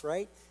us,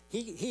 right?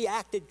 He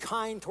acted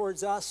kind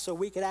towards us so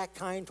we could act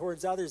kind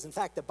towards others. In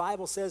fact, the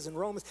Bible says in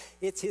Romans,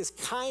 it's his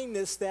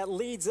kindness that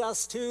leads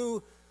us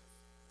to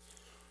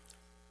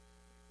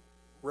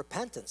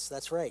repentance.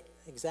 That's right,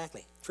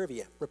 exactly.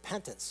 Trivia,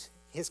 repentance.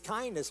 His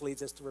kindness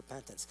leads us to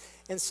repentance.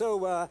 And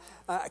so a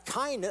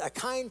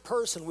kind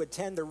person would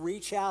tend to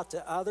reach out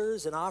to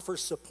others and offer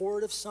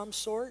support of some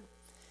sort.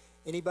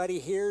 Anybody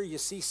here, you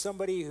see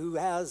somebody who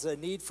has a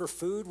need for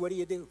food, what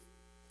do?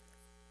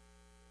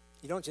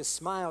 You don't just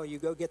smile, you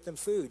go get them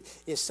food.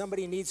 If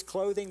somebody needs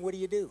clothing, what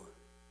do?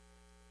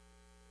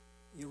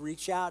 You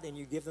reach out and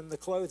you give them the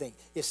clothing.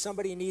 If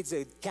somebody needs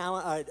a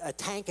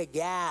tank of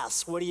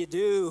gas, what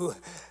do?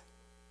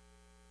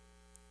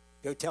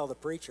 Go tell the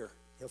preacher.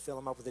 He'll fill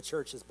them up with the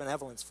church's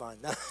benevolence fund.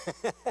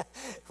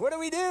 What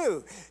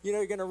do?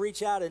 You're going to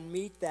reach out and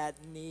meet that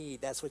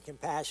need. That's what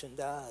compassion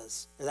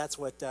does. That's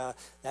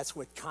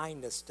what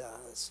kindness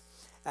does.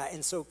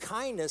 And so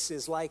kindness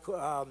is like,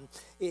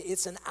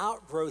 it's an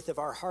outgrowth of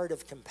our heart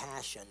of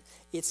compassion.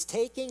 It's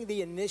taking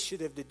the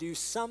initiative to do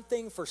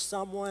something for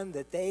someone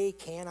that they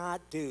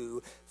cannot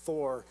do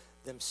for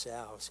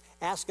themselves.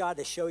 Ask God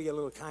to show you a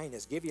little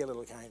kindness, give you a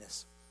little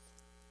kindness.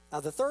 Now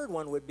the third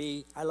one would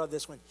be, I love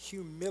this one,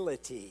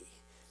 humility.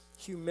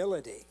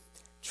 Humility.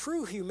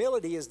 True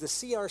humility is to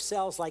see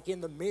ourselves like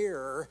in the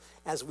mirror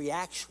as we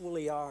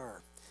actually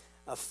are.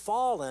 A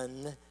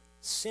fallen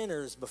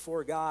sinners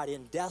before God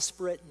in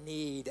desperate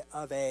need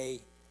of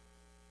a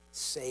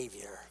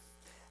Savior.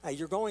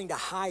 you're going to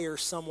hire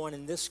someone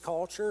in this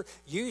culture,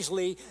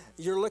 usually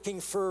you're looking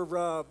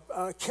for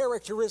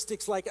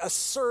characteristics like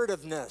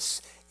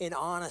assertiveness and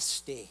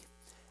honesty.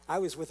 I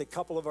was with a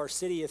couple of our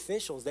city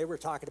officials. They were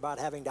talking about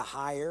having to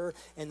hire,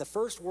 and the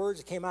first words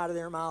that came out of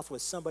their mouth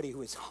was somebody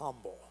who is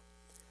humble,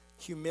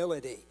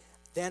 humility,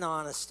 then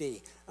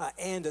honesty,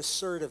 and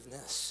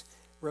assertiveness.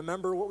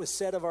 Remember what was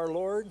said of our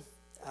Lord?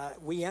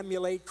 We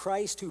emulate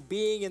Christ, who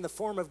being in the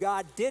form of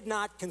God did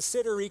not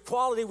consider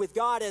equality with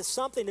God as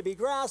something to be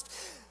grasped,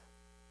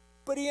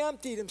 but he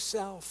emptied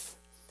himself,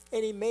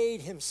 and he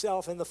made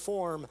himself in the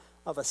form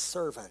of a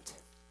servant.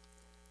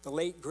 The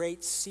late,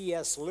 great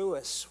C.S.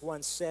 Lewis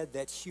once said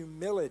that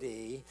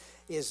humility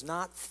is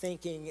not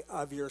thinking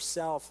of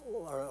yourself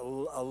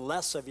or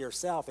less of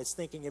yourself. It's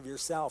thinking of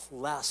yourself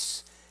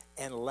less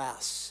and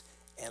less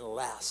and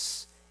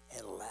less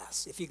and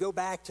less. If you go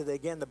back to,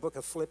 the book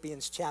of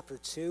Philippians chapter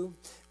 2,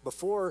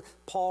 before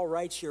Paul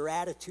writes your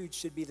attitude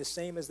should be the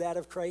same as that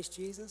of Christ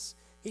Jesus,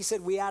 he said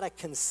we ought to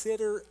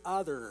consider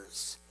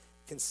others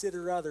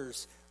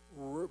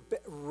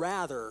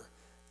rather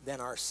than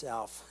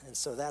ourselves. And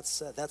so that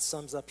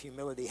sums up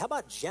humility. How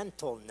about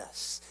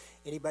gentleness?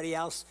 Anybody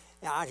else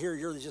out here,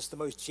 you're just the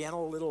most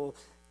gentle little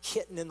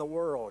kitten in the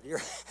world.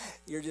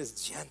 You're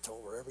just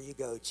gentle wherever you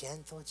go.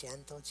 Gentle,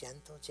 gentle,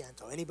 gentle,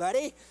 gentle.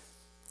 Anybody?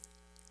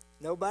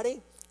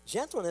 Nobody?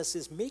 Gentleness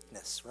is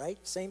meekness, right?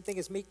 Same thing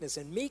as meekness.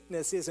 And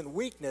meekness isn't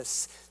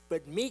weakness,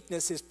 but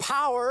meekness is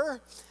power,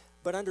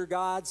 but under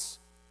God's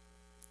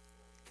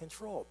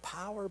control.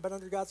 Power, but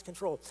under God's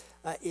control.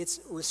 It's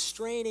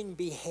restraining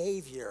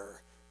behavior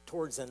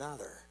towards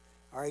another.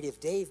 All right, if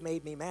Dave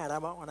made me mad, I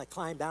might want to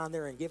climb down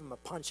there and give him a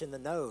punch in the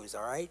nose,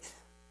 all right?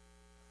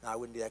 No, I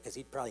wouldn't do that because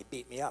he'd probably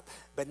beat me up.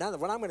 But now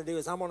what I'm going to do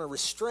is I'm going to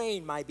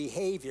restrain my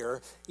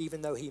behavior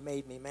even though he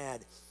made me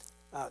mad.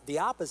 The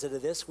opposite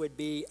of this would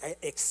be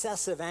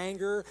excessive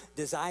anger,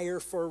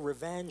 desire for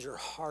revenge, or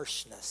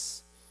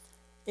harshness.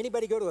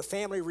 Anybody go to a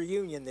family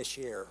reunion this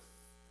year?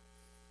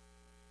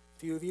 A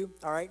few of you?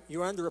 All right.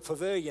 You're under a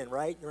pavilion,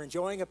 right? You're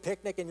enjoying a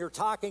picnic, and you're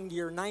talking to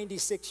your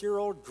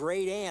 96-year-old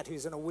great aunt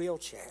who's in a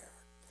wheelchair.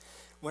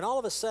 When all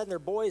of a sudden there are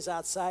boys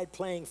outside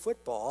playing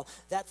football,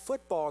 that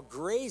football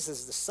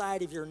grazes the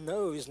side of your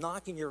nose,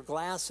 knocking your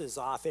glasses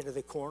off into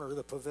the corner of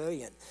the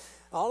pavilion.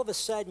 All of a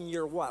sudden,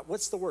 you're what?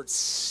 What's the word?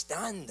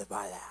 Stunned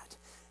by that.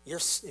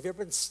 Have you ever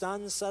been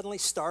stunned suddenly,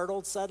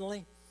 startled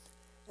suddenly?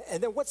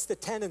 And then what's the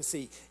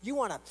tendency? You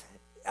want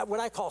to,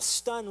 what I call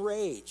stun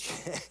rage.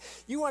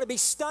 You want to be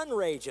stun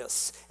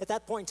rageous. At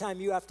that point in time,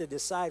 you have to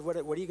decide, what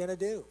are you going to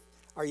do?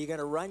 Are you going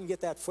to run,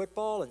 get that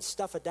football, and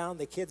stuff it down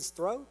the kid's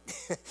throat?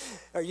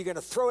 Are you going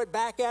to throw it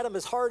back at him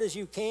as hard as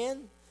you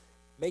can?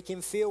 Make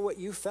him feel what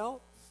you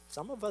felt?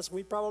 Some of us,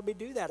 we'd probably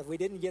do that if we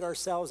didn't get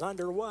ourselves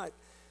under what?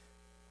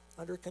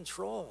 Under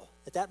control.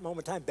 At that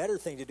moment in time, better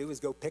thing to do is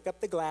go pick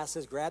up the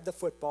glasses, grab the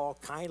football,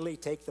 kindly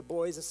take the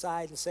boys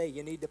aside and say,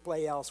 you need to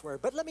play elsewhere,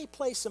 but let me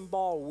play some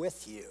ball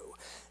with you.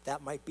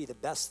 That might be the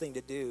best thing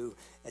to do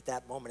at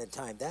that moment in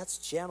time. That's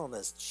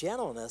gentleness.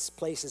 Gentleness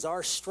places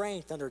our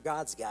strength under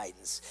God's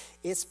guidance.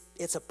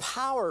 It's a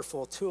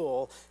powerful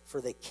tool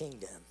for the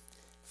kingdom.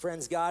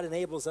 Friends, God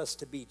enables us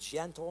to be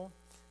gentle,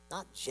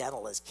 not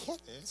gentle as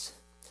kittens,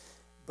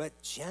 but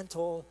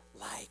gentle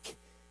like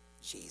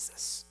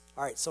Jesus.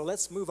 All right, so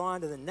let's move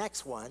on to the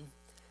next one.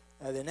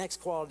 The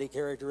next quality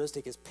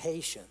characteristic is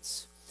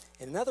patience.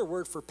 And another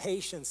word for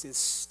patience is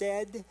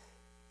steadfast.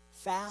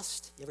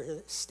 You ever hear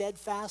that?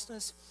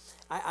 Steadfastness.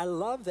 I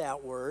love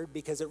that word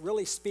because it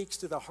really speaks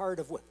to the heart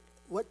of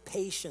what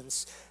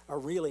patience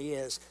really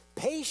is.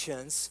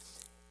 Patience,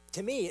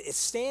 to me, is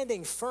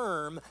standing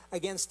firm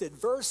against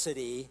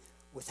adversity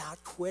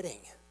without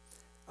quitting.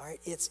 All right,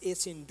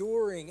 it's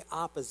enduring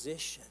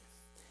opposition.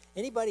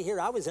 Anybody here?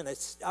 I was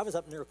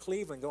up near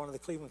Cleveland, going to the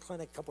Cleveland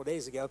Clinic a couple of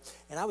days ago,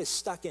 and I was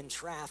stuck in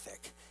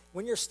traffic.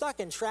 When you're stuck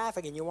in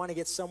traffic and you want to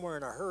get somewhere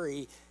in a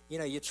hurry,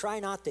 you try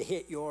not to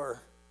hit your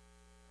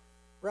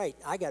right.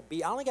 I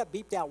only got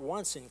beeped out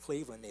once in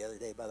Cleveland the other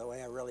day, by the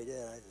way. I really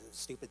did. It's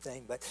a stupid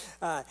thing, but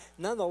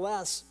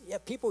nonetheless, yeah,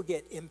 people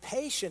get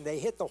impatient. They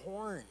hit the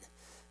horn.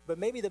 But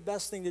maybe the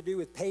best thing to do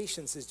with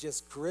patience is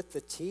just grit the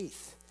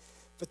teeth.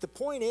 But the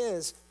point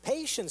is,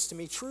 patience to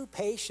me, true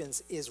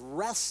patience, is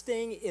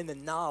resting in the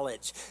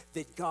knowledge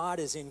that God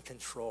is in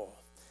control.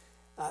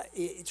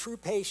 True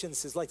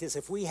patience is like this.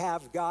 If we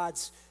have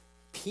God's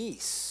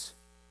peace,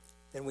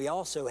 then we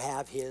also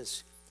have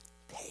his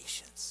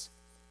patience.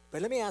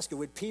 But let me ask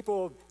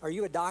you, are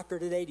you a doctor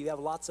today? Do you have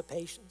lots of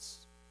patience?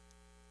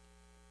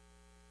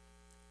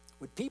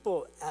 Would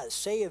people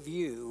say of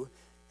you,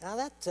 now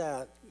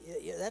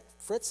that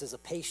Fritz is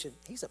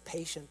he's a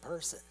patient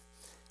person.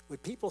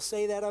 Would people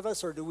say that of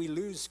us, or do we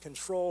lose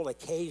control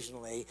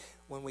occasionally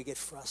when we get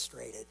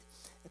frustrated?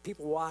 And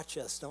people watch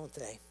us, don't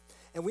they?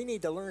 And we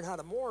need to learn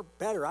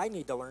I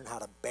need to learn how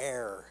to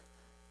bear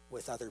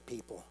with other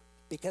people,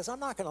 because I'm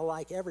not going to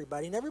like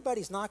everybody, and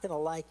everybody's not going to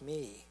like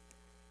me.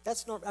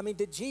 That's not,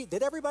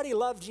 did everybody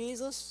love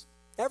Jesus?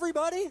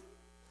 Everybody?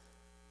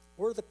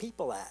 Where are the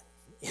people at?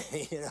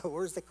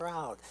 Where's the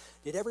crowd?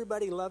 Did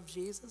everybody love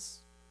Jesus?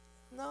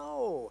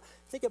 No.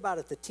 Think about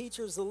it. The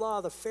teachers of the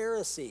law, the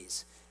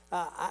Pharisees.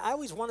 I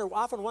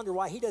often wonder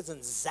why he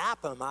doesn't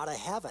zap them out of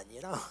heaven,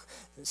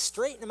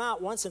 straighten them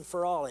out once and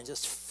for all and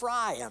just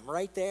fry them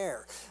right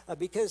there.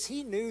 Because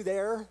he knew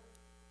their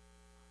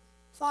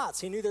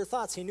thoughts. He knew their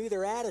thoughts. He knew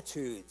their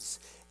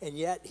attitudes. And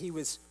yet he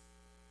was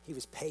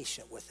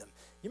patient with them.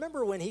 You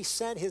remember when he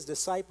sent his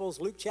disciples,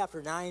 Luke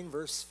chapter 9,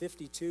 verse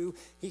 52,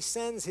 he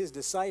sends his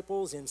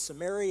disciples in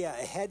Samaria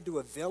ahead to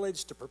a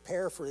village to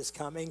prepare for his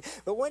coming.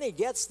 But when he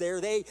gets there,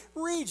 they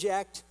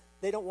reject.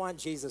 They don't want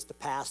Jesus to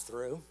pass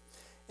through.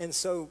 And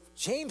so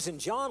James and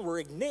John were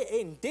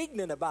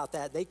indignant about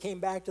that. They came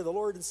back to the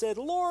Lord and said,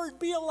 Lord,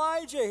 be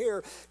Elijah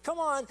here. Come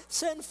on,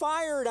 send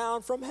fire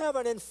down from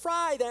heaven and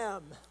fry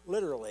them,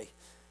 literally.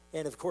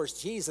 And of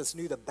course, Jesus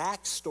knew the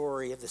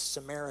backstory of the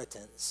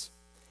Samaritans.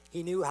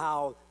 He knew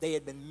how they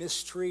had been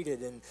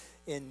mistreated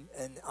and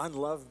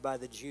unloved by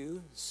the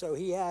Jews. So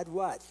he had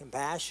what?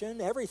 Compassion,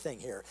 everything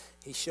here.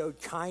 He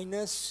showed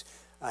kindness.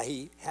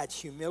 He had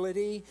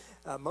humility.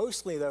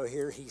 Mostly, though,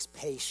 here, he's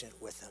patient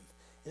with them.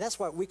 And that's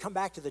why we come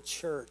back to the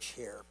church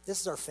here.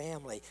 This is our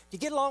family. Do you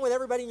get along with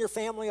everybody in your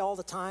family all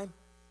the time?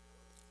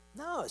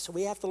 No. So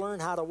we have to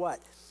learn how to what?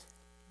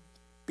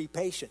 Be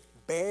patient.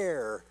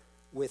 Bear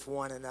with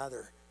one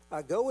another.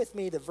 Go with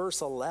me to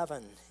verse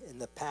 11 in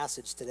the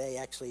passage today,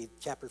 actually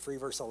chapter 3,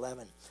 verse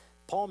 11.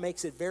 Paul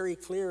makes it very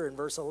clear in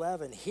verse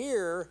 11.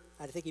 Here,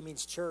 I think he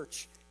means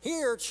church.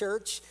 Here,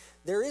 church,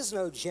 there is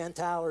no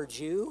Gentile or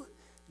Jew,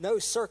 no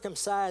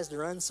circumcised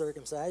or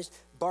uncircumcised,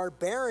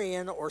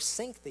 barbarian or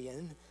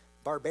Scythian.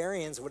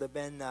 Barbarians would have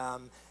been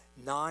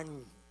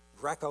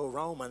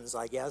non-Greco-Romans,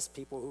 I guess,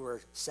 people who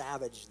were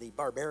savage, the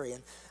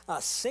barbarian.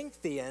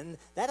 Scythian,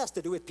 that has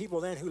to do with people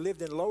then who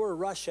lived in Lower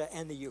Russia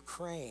and the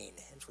Ukraine.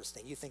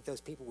 Interesting. You think those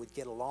people would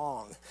get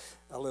along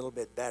a little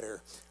bit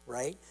better,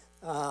 right?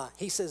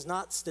 He says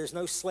there's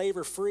no slave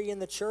or free in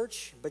the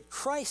church, but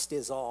Christ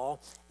is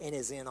all and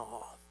is in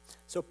all.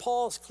 So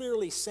Paul's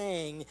clearly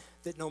saying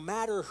that no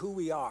matter who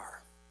we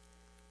are,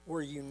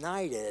 we're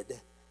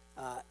united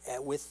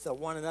with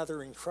one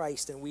another in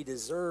Christ, and we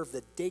deserve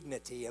the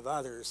dignity of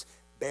others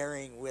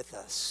bearing with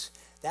us.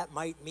 That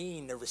might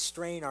mean to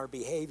restrain our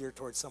behavior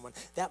towards someone.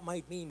 That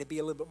might mean to be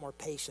a little bit more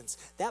patient.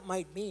 That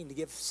might mean to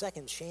give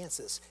second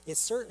chances. It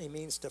certainly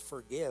means to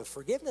forgive.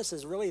 Forgiveness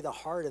is really the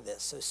heart of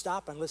this. So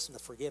stop and listen to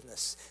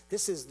forgiveness.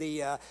 This is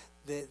the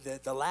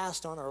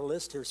last on our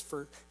list here is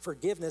for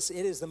forgiveness.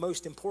 It is the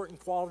most important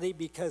quality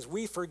because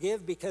we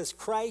forgive because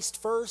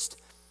Christ first.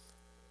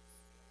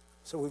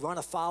 So we want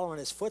to follow in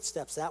his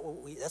footsteps.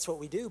 That's what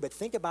we do. But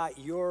think about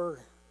your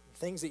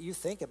things that you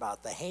think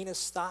about, the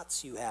heinous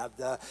thoughts you have,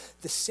 the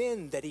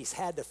sin that he's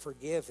had to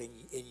forgive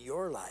in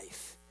your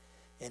life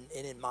and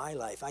in my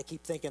life. I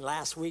keep thinking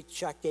last week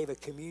Chuck gave a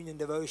communion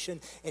devotion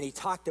and he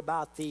talked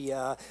about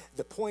the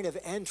point of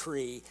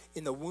entry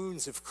in the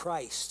wounds of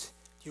Christ.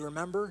 Do you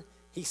remember?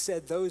 He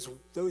said those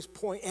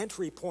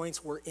entry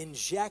points were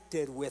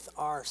injected with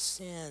our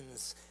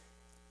sins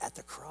at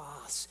the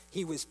cross.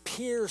 He was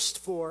pierced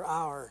for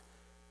our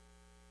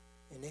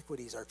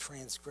iniquities, our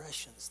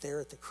transgressions,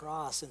 there at the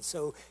cross. And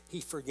so he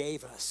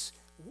forgave us.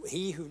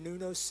 He who knew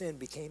no sin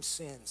became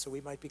sin, so we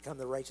might become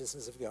the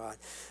righteousness of God.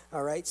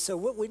 All right, so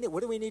what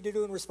do we need to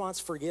do in response?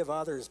 Forgive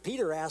others.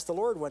 Peter asked the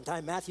Lord one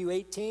time, Matthew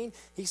 18,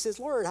 he says,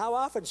 Lord, how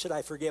often should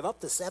I forgive?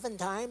 Up to 7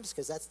 times?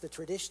 Because that's the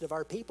tradition of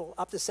our people,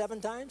 up to 7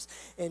 times?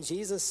 And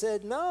Jesus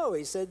said, no.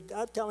 He said,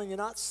 I'm telling you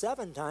not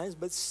 7 times,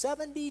 but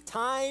 70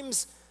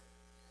 times.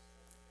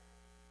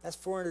 That's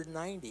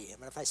 490. I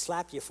mean, if I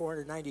slapped you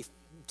 490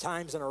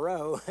 times in a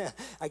row,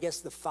 I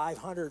guess the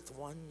 500th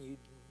one,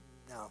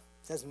 no.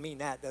 Doesn't mean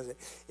that, does it?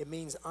 It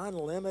means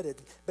unlimited.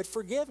 But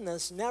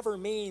forgiveness never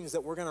means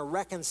that we're going to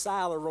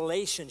reconcile a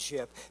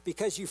relationship.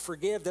 Because you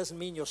forgive doesn't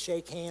mean you'll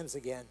shake hands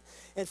again.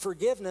 And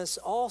forgiveness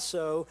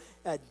also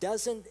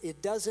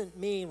doesn't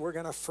mean we're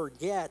going to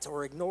forget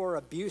or ignore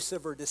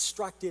abusive or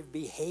destructive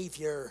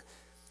behavior.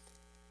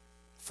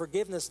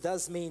 Forgiveness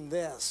does mean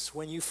this.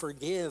 When you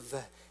forgive,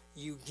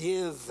 you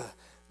give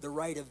the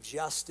right of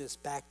justice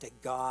back to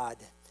God.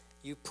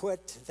 You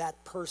put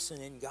that person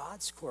in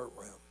God's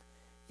courtroom.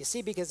 You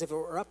see, because if it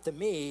were up to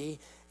me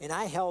and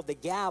I held the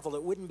gavel,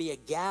 it wouldn't be a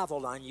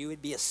gavel on you,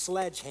 it'd be a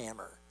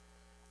sledgehammer.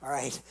 All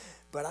right?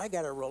 But I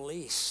got to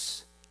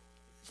release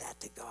that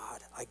to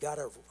God. I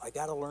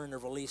got to learn to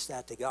release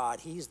that to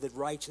God. He's the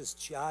righteous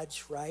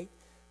judge, right?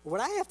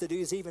 What I have to do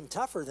is even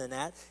tougher than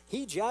that.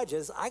 He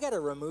judges. I got to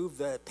remove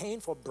the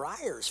painful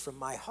briars from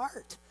my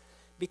heart.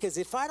 Because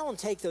if I don't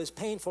take those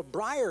painful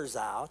briars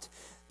out,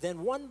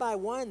 then one by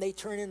one they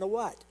turn into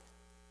what?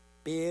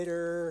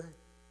 Bitterness.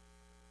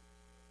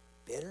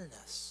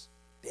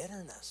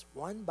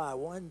 One by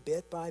one,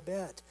 bit by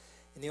bit.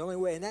 And the only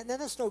way, and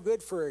that's no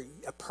good for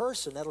a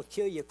person. That'll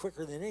kill you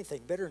quicker than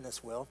anything.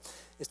 Bitterness will.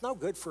 It's no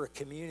good for a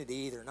community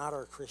either, not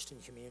our Christian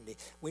community.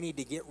 We need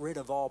to get rid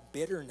of all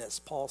bitterness.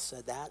 Paul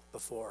said that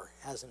before,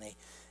 hasn't he?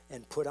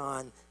 And put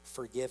on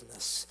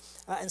forgiveness.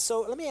 And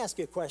so let me ask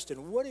you a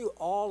question. What do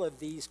all of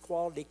these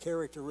quality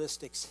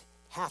characteristics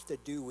have to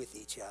do with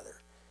each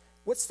other?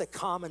 What's the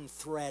common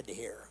thread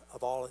here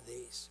of all of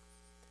these?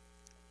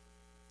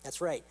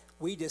 That's right.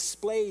 We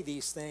display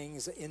these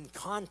things in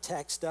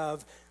context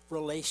of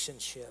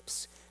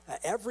relationships.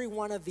 Every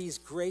one of these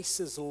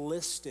graces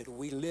listed,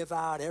 we live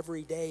out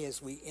every day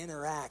as we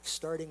interact,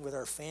 starting with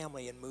our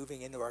family and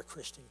moving into our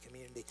Christian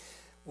community.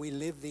 We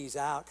live these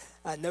out.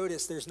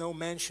 Notice there's no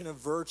mention of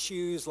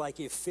virtues like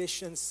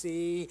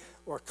efficiency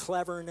or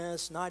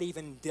cleverness, not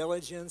even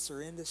diligence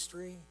or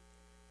industry.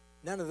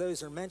 None of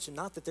those are mentioned.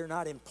 Not that they're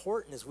not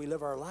important as we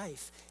live our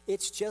life.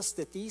 It's just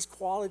that these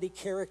quality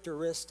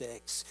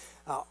characteristics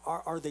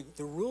are the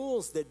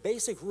rules, that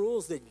basic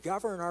rules that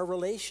govern our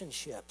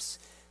relationships.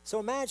 So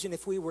imagine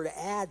if we were to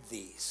add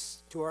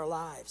these to our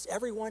lives.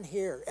 Everyone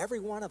here, every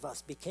one of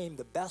us became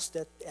the best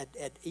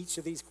at each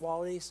of these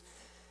qualities.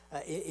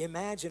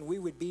 Imagine we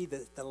would be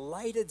the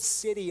lighted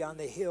city on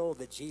the hill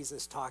that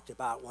Jesus talked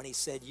about when he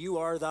said, you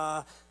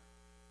are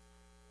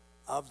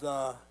of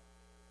the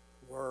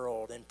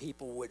world, and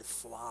people would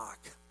flock.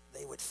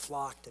 They would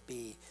flock to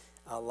be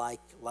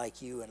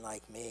like you and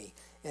like me.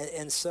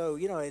 And so,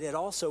 it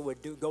also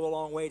would go a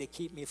long way to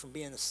keep me from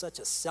being such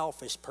a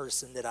selfish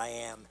person that I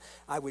am.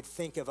 I would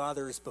think of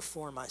others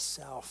before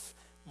myself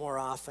more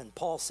often.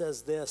 Paul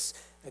says this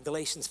in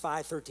Galatians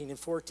 5:13 and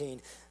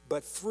 14,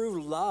 but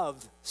through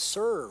love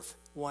serve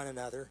one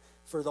another,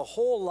 for the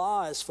whole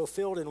law is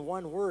fulfilled in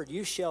one word,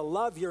 you shall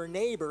love your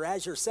neighbor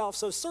as yourself.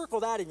 So circle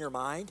that in your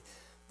mind.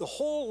 The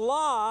whole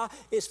law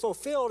is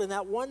fulfilled in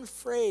that one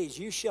phrase,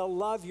 you shall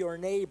love your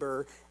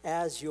neighbor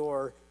as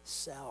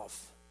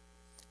yourself.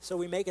 So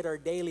we make it our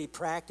daily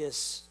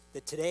practice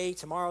that today,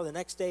 tomorrow, the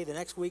next day, the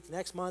next week, the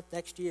next month,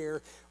 next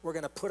year, we're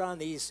going to put on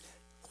these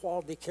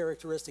quality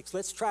characteristics.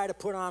 Let's try to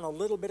put on a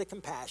little bit of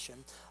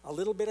compassion, a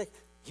little bit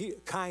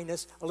of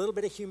kindness, a little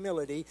bit of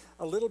humility,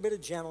 a little bit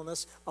of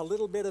gentleness, a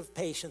little bit of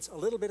patience, a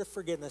little bit of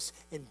forgiveness,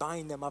 and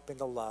bind them up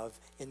into love.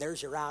 And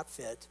there's your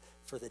outfit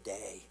for the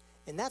day.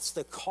 And that's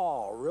the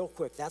call, real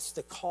quick, that's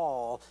the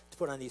call to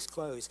put on these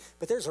clothes.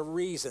 But there's a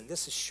reason.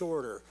 This is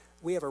shorter.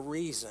 We have a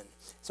reason.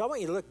 So I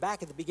want you to look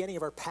back at the beginning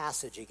of our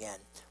passage again.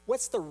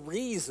 What's the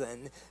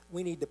reason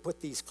we need to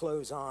put these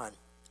clothes on?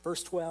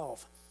 Verse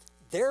 12.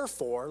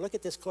 Therefore, look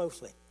at this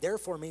closely.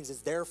 Therefore means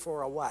it's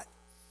therefore a what?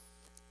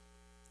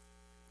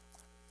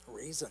 A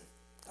reason.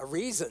 A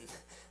reason.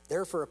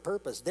 Therefore a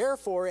purpose.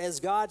 Therefore, as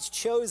God's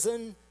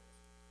chosen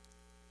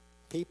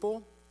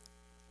people,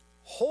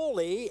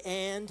 holy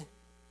and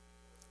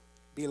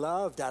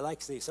beloved. I like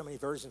to see so many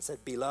versions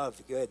said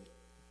beloved. Good.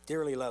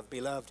 Dearly loved,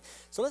 beloved.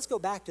 So let's go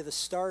back to the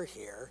start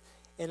here.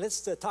 And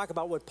let's talk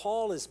about what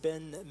Paul has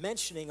been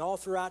mentioning all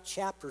throughout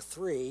chapter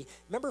 3.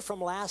 Remember from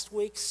last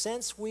week,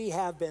 since we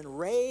have been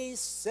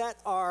raised, set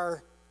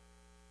our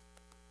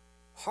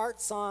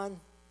hearts on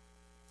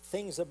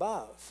things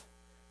above.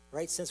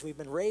 Right? Since we've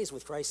been raised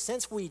with Christ.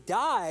 Since we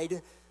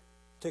died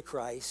to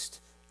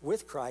Christ,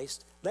 with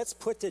Christ, let's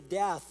put to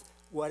death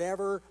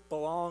whatever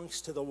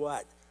belongs to the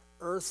what?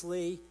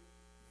 Earthly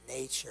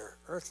nature.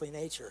 Earthly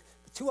nature.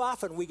 Too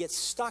often we get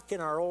stuck in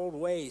our old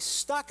ways,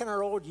 stuck in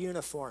our old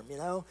uniform,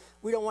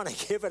 We don't want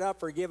to give it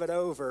up or give it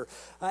over.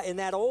 And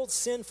that old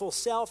sinful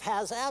self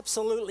has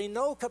absolutely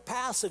no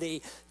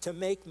capacity to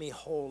make me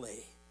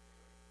holy.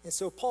 And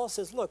so Paul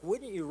says, look,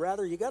 wouldn't you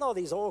rather, you got all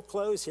these old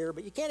clothes here,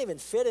 but you can't even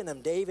fit in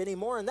them, Dave,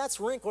 anymore, and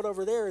that's wrinkled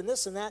over there and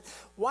this and that.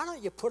 Why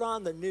don't you put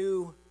on the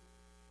new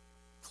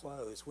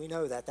clothes? We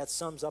know that. That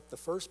sums up the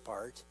first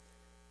part.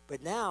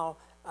 But now,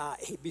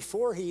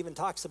 before he even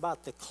talks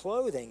about the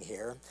clothing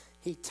here,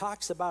 he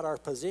talks about our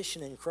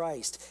position in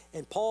Christ.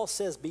 And Paul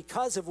says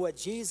because of what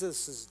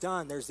Jesus has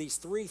done, there's these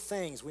three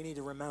things we need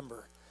to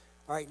remember.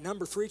 All right,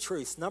 three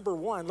truths. Number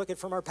one, look at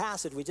from our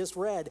passage we just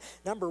read.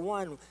 Number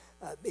one,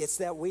 it's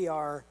that we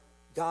are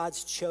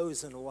God's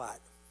chosen what?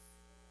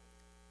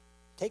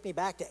 Take me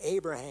back to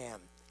Abraham.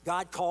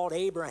 God called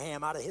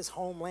Abraham out of his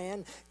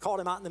homeland, called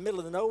him out in the middle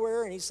of the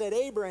nowhere, and he said,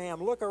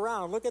 Abraham, look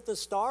around, look at the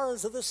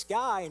stars of the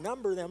sky,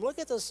 number them, look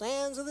at the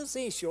sands of the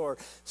seashore.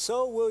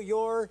 So will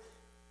your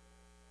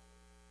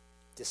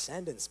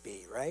descendants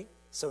be, right?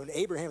 So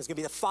Abraham is going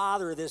to be the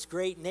father of this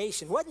great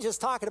nation. Wasn't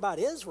just talking about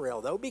Israel,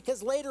 though,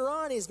 because later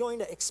on he's going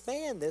to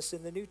expand this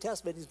in the New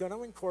Testament. He's going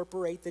to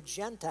incorporate the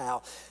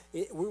Gentile.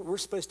 We're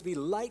supposed to be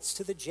lights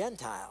to the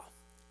Gentile.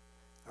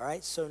 All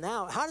right, so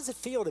now, how does it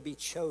feel to be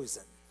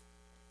chosen?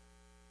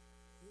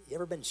 You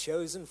ever been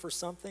chosen for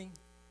something?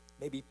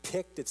 Maybe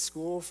picked at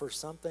school for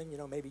something?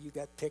 Maybe you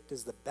got picked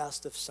as the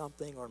best of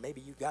something, or maybe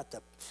you got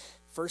the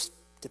first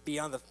to be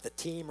on the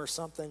team or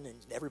something, and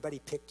everybody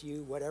picked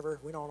you, whatever.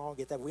 We don't all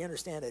get that. We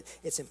understand it.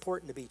 It's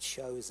important to be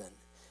chosen.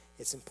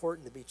 It's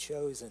important to be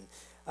chosen.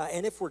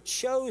 And if we're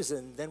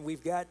chosen, then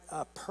we've got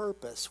a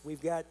purpose.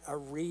 We've got a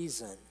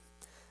reason.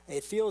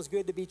 It feels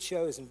good to be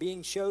chosen.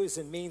 Being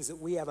chosen means that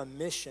we have a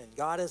mission.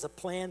 God has a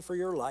plan for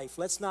your life.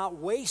 Let's not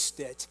waste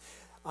it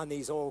on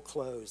these old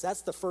clothes.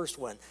 That's the first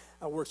one.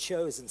 We're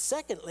chosen.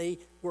 Secondly,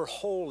 we're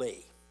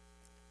holy.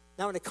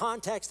 Now, in the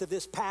context of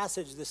this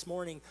passage this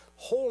morning,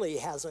 holy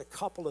has a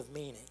couple of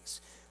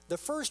meanings. The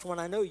first one,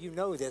 I know you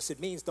know this, it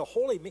means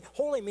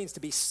holy means to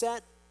be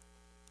set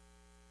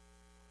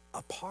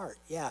apart.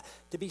 Yeah,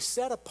 to be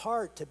set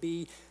apart, to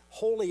be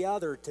wholly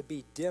other, to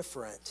be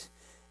different.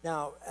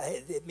 Now,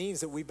 it means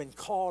that we've been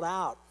called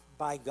out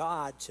by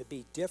God to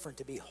be different,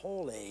 to be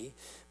holy.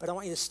 But I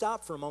want you to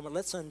stop for a moment.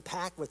 Let's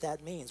unpack what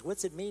that means.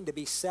 What's it mean to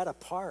be set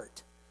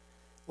apart?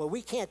 Well,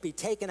 we can't be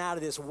taken out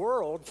of this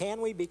world,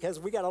 can we? Because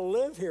we got to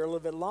live here a little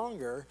bit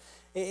longer.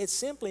 It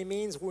simply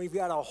means we've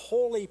got a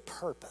holy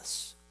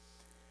purpose.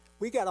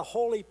 We've got a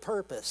holy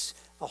purpose,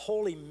 a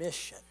holy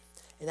mission.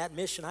 And that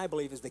mission, I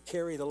believe, is to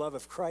carry the love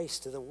of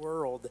Christ to the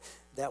world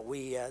that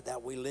we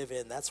live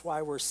in. That's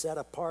why we're set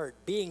apart.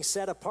 Being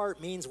set apart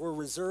means we're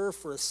reserved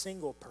for a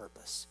single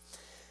purpose.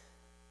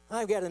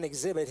 I've got an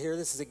exhibit here.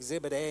 This is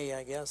Exhibit A,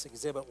 I guess,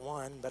 Exhibit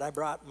 1. But I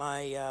brought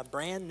my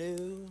brand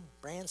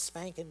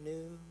spanking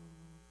new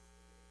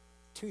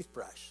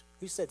toothbrush.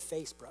 Who said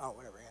face brush? Oh,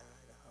 whatever.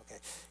 Yeah, okay.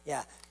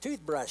 Yeah,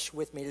 toothbrush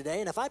with me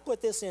today. And if I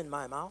put this in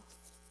my mouth,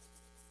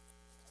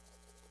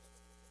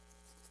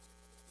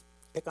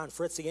 pick on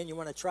Fritz again. You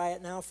want to try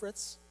it now,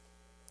 Fritz?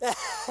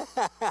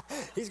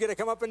 He's going to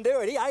come up and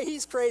do it.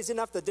 He's crazy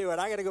enough to do it.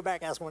 I got to go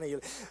back and ask one of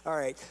you. All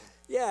right.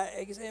 Yeah,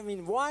 I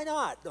mean, why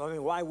not? I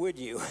mean, why would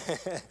you?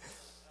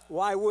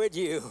 Why would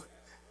you?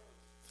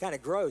 Kind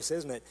of gross,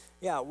 isn't it?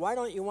 Yeah, why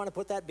don't you want to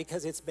put that?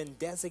 Because it's been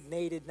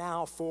designated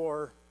now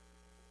for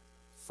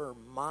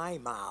my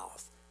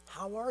mouth.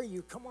 How are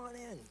you? Come on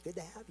in. Good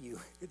to have you.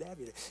 Good to have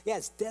you. Yeah,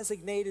 it's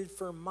designated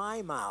for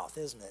my mouth,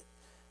 isn't it?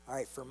 All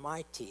right, for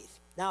my teeth.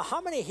 Now,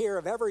 how many here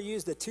have ever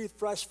used a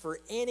toothbrush for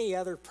any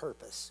other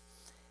purpose?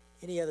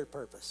 Any other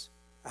purpose?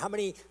 How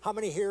many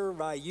here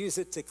use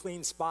it to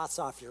clean spots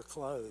off your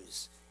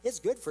clothes? It's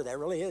good for that, it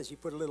really is. You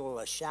put a little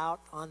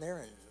shout on there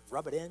and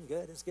rub it in.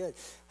 Good, it's good.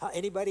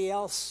 Anybody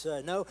else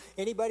know?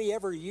 Anybody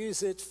ever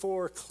use it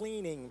for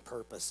cleaning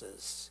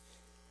purposes?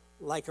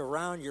 Like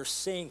around your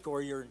sink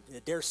or your,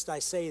 dare I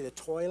say, the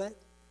toilet?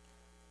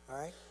 All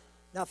right.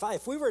 Now,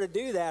 if we were to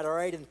do that, all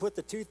right, and put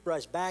the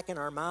toothbrush back in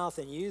our mouth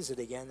and use it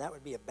again, that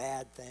would be a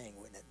bad thing,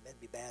 wouldn't it?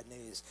 That'd be bad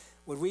news.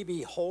 Would we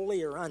be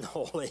holy or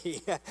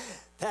unholy?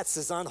 That's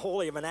as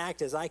unholy of an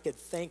act as I could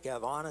think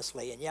of,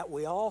 honestly. And yet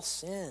we all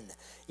sin.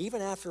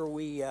 Even after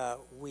we've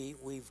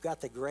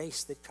got the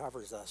grace that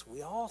covers us,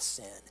 we all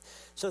sin.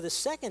 So the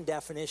second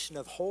definition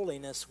of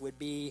holiness would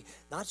be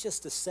not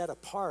just to set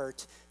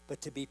apart,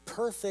 but to be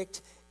perfect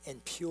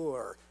and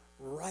pure,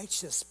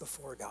 righteous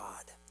before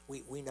God.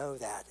 We know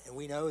that, and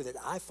we know that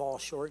I fall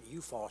short,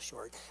 you fall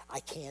short. I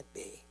can't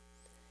be.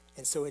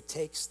 And so it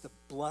takes the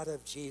blood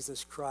of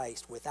Jesus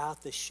Christ.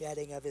 Without the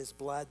shedding of his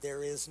blood,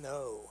 there is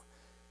no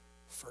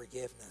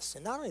forgiveness.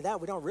 And not only that,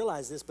 we don't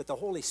realize this, but the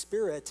Holy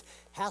Spirit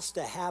has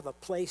to have a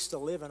place to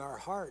live in our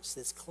hearts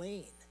that's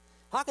clean.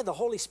 How can the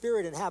Holy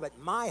Spirit inhabit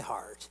my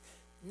heart?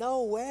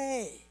 No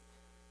way.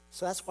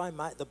 So that's why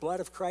the blood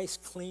of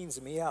Christ cleans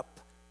me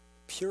up,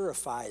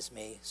 purifies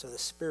me, so the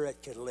Spirit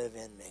could live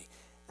in me.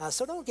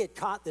 So don't get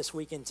caught this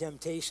week in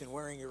temptation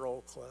wearing your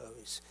old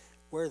clothes.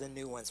 Wear the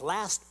new ones.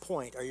 Last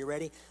point. Are you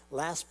ready?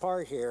 Last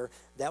part here,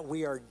 that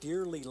we are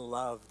dearly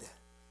loved.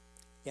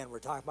 Again, we're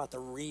talking about the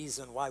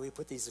reason why we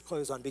put these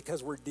clothes on,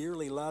 because we're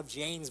dearly loved.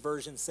 Jane's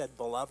version said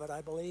beloved,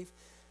 I believe.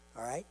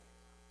 All right?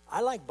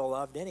 I like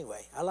beloved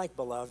anyway. I like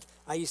beloved.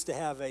 I used to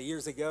have,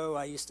 years ago,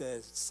 I used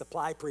to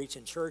supply preach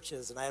in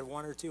churches, and I had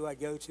one or two I'd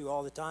go to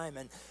all the time,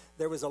 and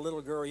there was a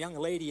little girl, a young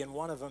lady in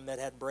one of them that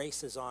had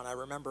braces on, I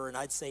remember, and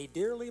I'd say,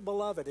 dearly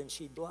beloved, and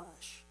she'd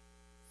blush.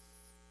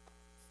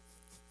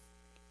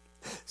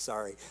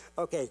 Sorry.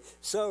 Okay,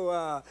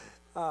 so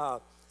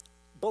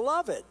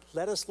beloved,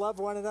 let us love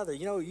one another.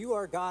 You know, you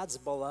are God's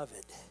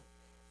beloved.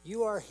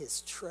 You are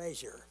his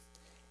treasure.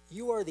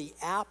 You are the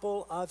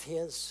apple of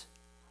his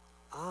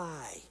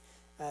eye.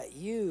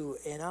 You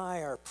and I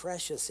are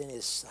precious in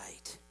his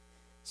sight.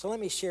 So let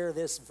me share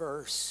this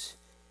verse.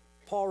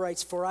 Paul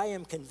writes, "For I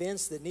am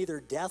convinced that neither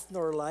death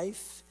nor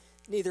life,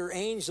 neither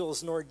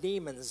angels nor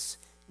demons,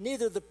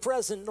 neither the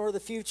present nor the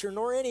future,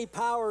 nor any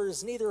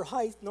powers, neither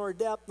height nor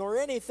depth, nor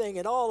anything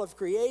in all of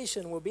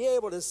creation will be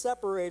able to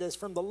separate us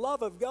from the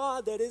love of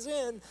God that is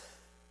in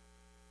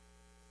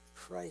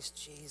Christ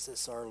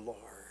Jesus our Lord."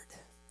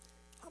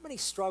 How many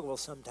struggle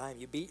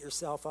sometimes? You beat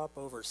yourself up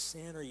over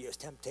sin or your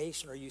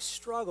temptation, or you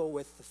struggle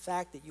with the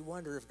fact that you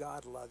wonder if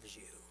God loves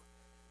you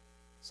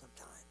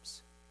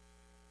sometimes.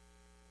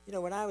 You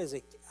know, when I was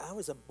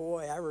a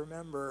boy, I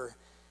remember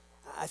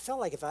I felt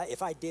like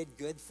if I did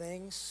good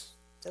things,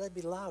 that I'd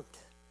be loved.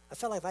 I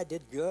felt like if I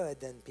did good,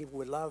 then people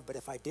would love, but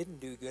if I didn't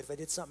do good, if I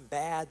did something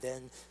bad,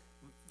 then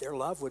their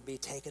love would be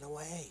taken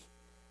away.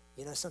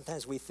 You know,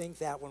 sometimes we think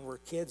that when we're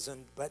kids,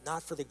 but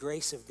not for the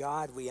grace of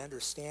God. We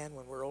understand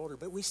when we're older,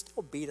 but we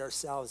still beat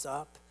ourselves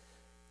up,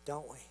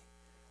 don't we?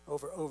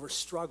 Over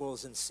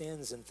struggles and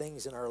sins and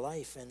things in our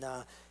life. And,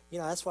 you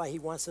know, that's why he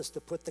wants us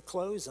to put the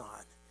clothes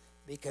on,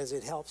 because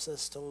it helps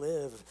us to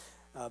live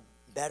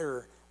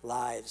better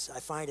lives. I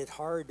find it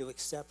hard to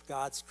accept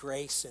God's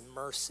grace and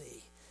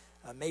mercy.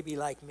 Maybe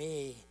like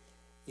me,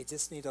 you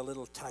just need a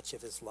little touch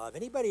of his love.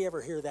 Anybody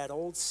ever hear that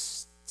old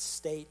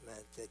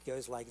statement that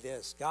goes like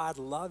this? God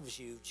loves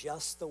you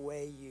just the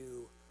way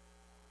you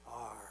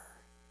are,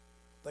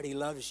 but he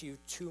loves you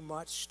too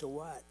much to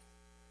what?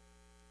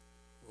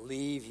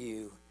 Leave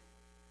you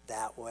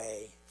that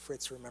way.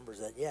 Fritz remembers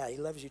that. Yeah, he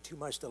loves you too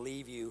much to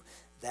leave you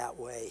that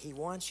way. He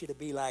wants you to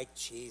be like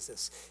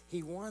Jesus.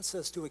 He wants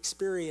us to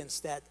experience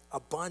that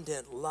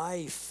abundant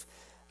life.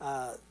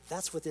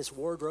 That's what this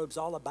wardrobe's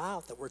all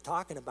about that we're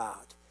talking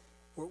about.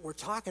 We're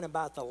talking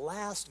about the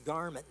last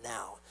garment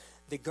now.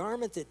 The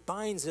garment that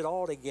binds it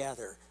all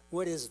together.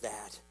 What is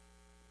that?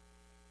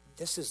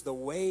 This is the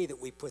way that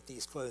we put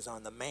these clothes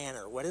on, the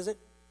manner. What is it?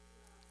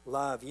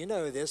 Love. You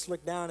know this.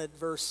 Look down at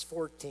verse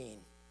 14.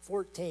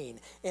 14.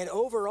 And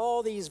over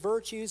all these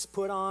virtues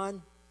put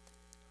on,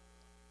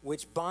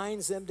 which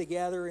binds them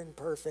together in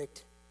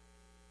perfect.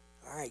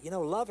 All right, you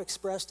know, love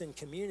expressed in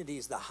community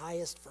is the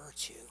highest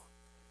virtue.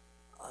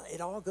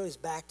 It all goes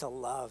back to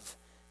love.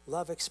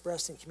 Love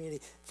expressed in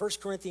community. 1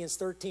 Corinthians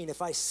 13,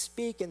 if I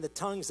speak in the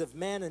tongues of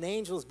men and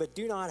angels but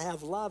do not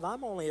have love,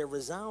 I'm only a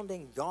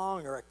resounding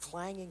gong or a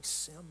clanging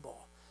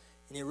cymbal.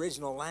 In the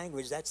original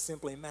language, that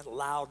simply meant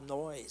loud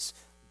noise.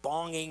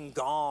 Bonging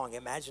gong.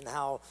 Imagine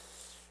how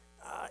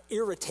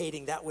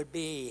irritating that would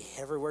be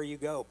everywhere you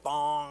go.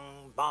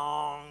 Bong,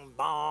 bong,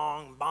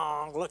 bong,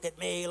 bong. Look at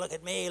me, look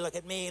at me, look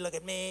at me, look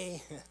at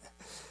me.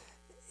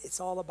 It's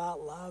all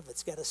about love.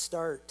 It's got to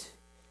start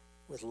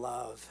with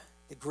love.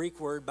 The Greek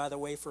word, by the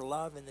way, for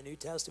love in the New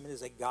Testament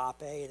is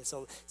agape. And it's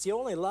the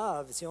only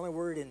love, it's the only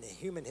word in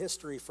human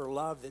history for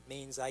love that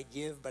means I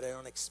give but I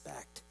don't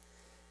expect.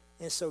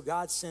 And so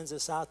God sends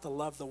us out to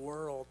love the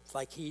world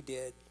like he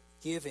did.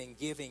 Giving,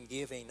 giving,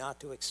 giving, not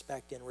to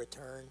expect in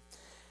return.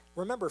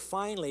 Remember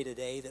finally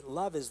today that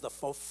love is the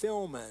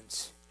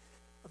fulfillment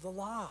of the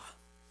law.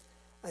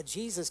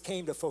 Jesus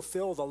came to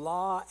fulfill the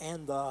law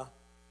and the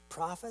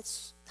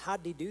prophets. How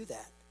did he do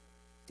that?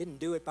 Didn't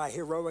do it by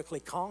heroically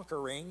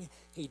conquering.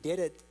 He did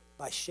it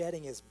by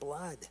shedding his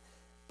blood,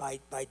 by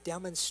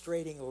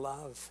demonstrating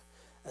love.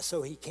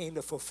 So he came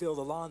to fulfill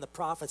the law and the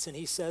prophets, and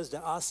he says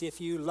to us, if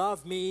you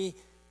love me,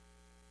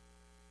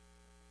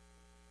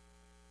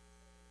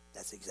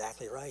 that's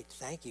exactly right.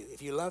 Thank you.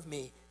 If you love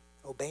me,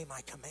 obey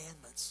my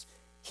commandments.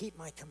 Keep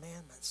my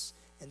commandments.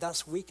 And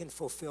thus we can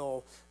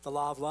fulfill the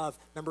law of love.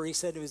 Remember he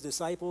said to his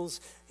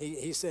disciples,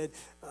 he said,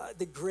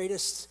 the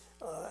greatest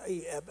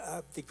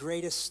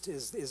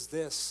is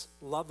this.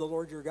 Love the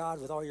Lord your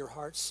God with all your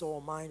heart, soul,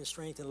 mind, and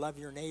strength, and love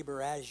your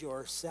neighbor as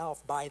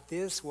yourself. By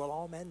this will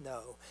all men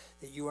know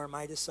that you are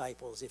my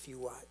disciples if you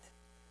what?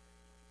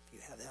 If you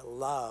have that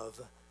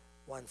love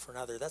one for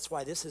another. That's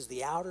why this is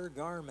the outer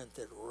garment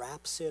that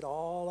wraps it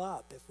all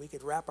up. If we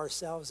could wrap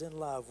ourselves in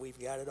love, we've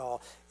got it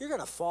all. You're going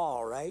to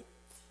fall, right?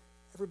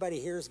 Everybody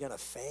here is going to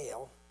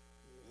fail.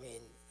 I mean,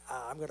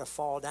 I'm going to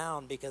fall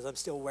down because I'm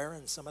still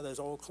wearing some of those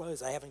old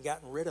clothes. I haven't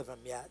gotten rid of them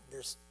yet.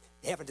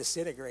 They haven't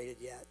disintegrated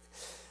yet.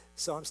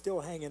 So I'm still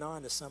hanging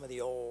on to some of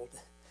the old.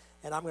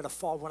 And I'm going to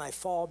fall. When I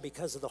fall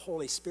because of the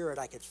Holy Spirit,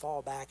 I could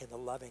fall back in the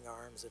loving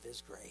arms of his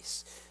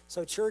grace.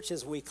 So church,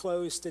 as we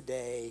close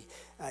today,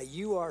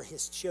 you are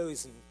his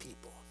chosen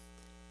people.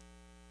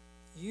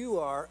 You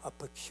are a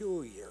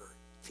peculiar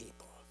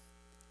people.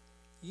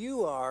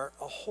 You are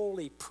a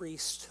holy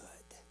priesthood.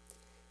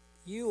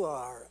 You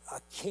are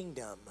a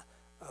kingdom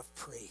of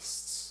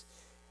priests.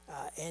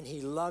 And he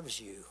loves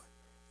you.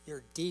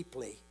 You're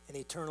deeply and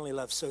eternally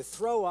loved. So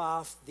throw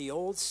off the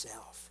old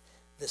self,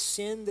 the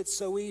sin that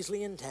so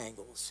easily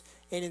entangles,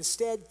 and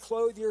instead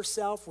clothe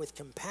yourself with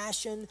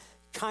compassion,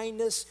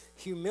 kindness,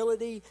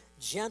 humility,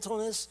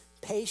 gentleness,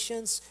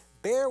 patience.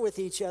 Bear with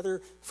each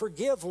other.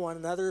 Forgive one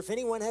another. If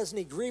anyone has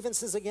any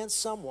grievances against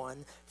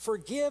someone,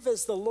 forgive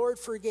as the Lord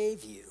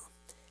forgave you.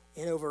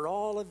 And over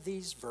all of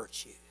these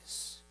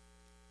virtues,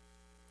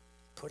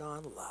 put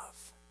on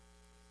love,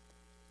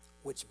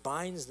 which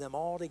binds them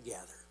all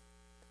together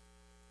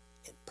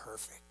in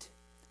perfect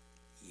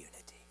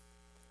unity.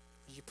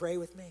 Would you pray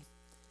with me?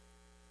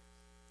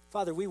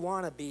 Father, we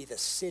want to be the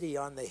city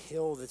on the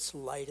hill that's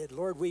lighted.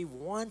 Lord, we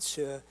want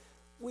to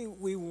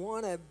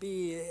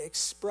be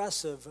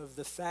expressive of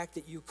the fact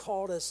that you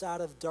called us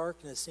out of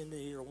darkness into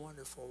your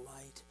wonderful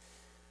light.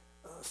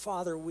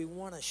 Father, we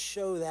want to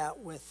show that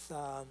with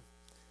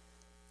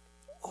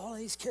all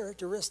these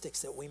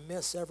characteristics that we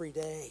miss every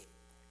day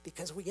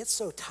because we get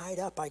so tied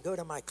up. I go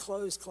to my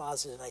clothes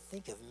closet and I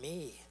think of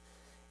me.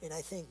 And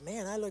I think,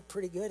 man, I look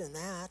pretty good in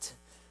that.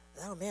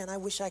 Oh, man, I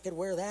wish I could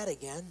wear that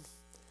again.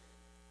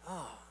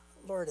 Oh,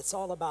 Lord, it's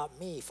all about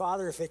me.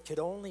 Father, if it could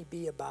only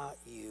be about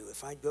you,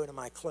 if I'd go to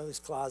my clothes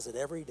closet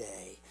every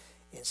day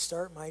and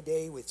start my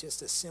day with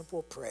just a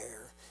simple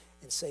prayer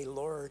and say,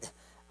 Lord,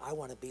 I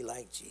want to be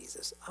like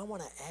Jesus. I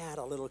want to add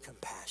a little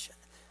compassion.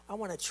 I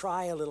want to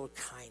try a little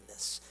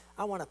kindness.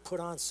 I want to put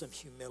on some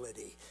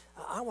humility.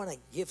 I want to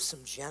give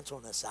some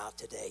gentleness out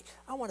today.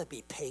 I want to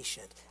be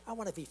patient. I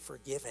want to be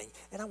forgiving.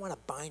 And I want to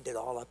bind it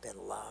all up in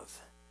love.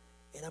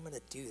 And I'm going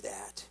to do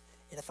that.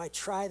 And if I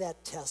try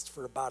that test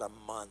for about a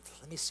month,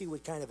 let me see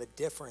what kind of a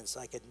difference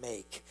I could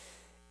make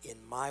in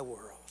my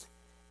world,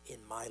 in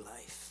my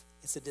life.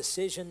 It's a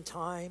decision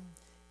time.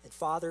 And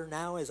Father,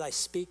 now as I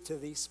speak to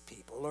these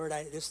people, Lord,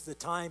 this is the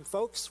time,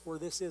 folks, where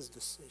this is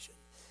decision.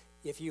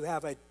 If you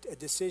have a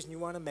decision you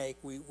want to make,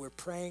 we're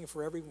praying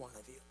for every one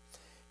of you.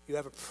 You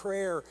have a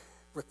prayer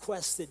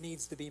request that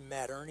needs to be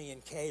met. Ernie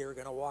and Kay are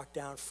going to walk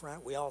down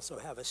front. We also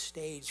have a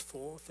stage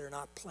full. If they're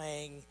not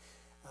playing,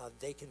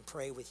 they can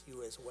pray with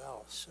you as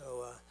well.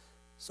 So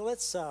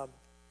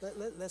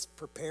let's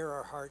prepare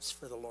our hearts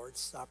for the Lord's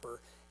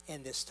Supper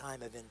and this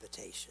time of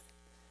invitation.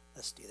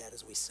 Let's do that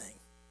as we sing.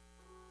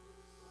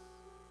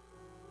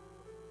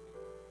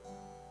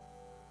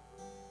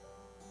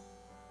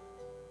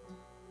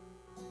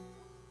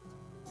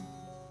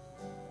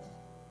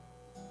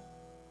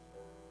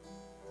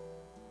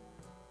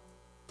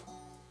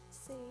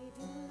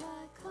 Savior,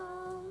 I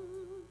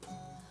come,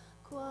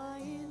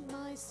 quiet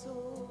my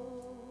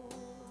soul.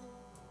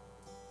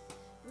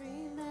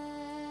 Remember,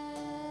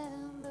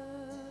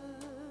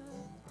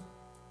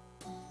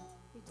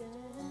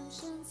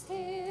 redemption's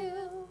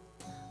hill,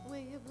 where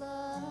your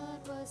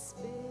blood was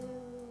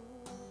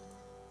spilled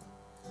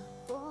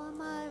for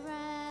my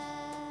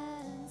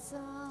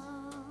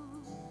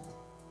ransom.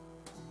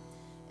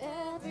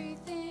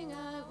 Everything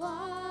I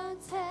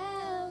once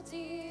held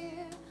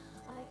dear,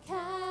 I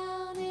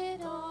count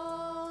it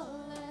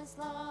all as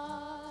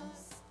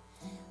lost.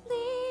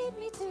 Lead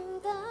me to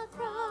the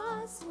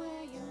cross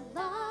where your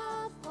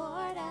love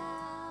poured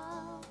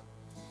out.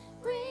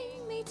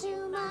 Bring me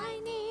to my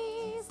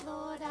knees,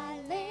 Lord,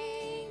 I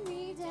lay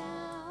me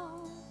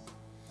down.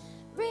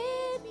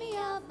 Rid me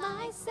of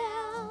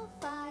myself,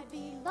 I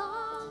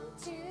belong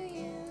to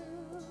you.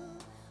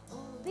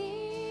 Oh,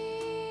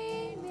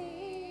 lead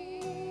me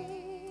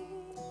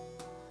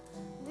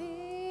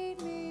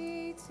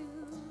to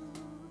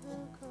the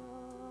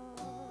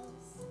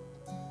cross.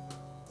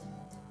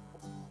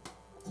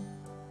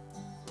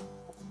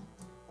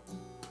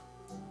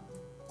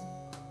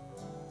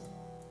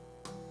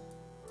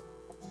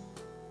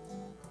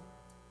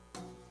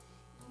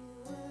 You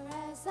were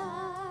as I,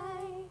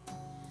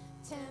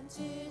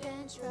 tempted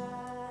and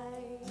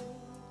tried,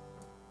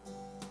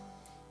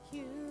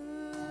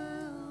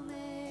 human.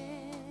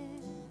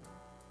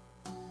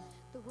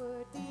 The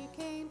Word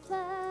became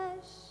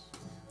flesh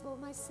for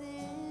my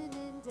sin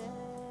and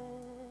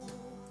death.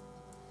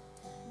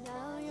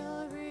 Now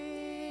you're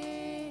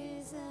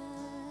risen.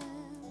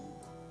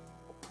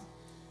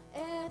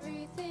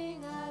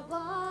 Everything I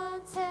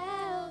once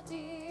held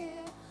dear,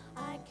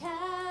 I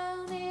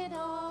count it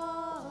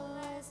all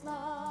as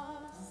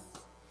lost.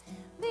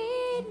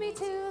 Lead me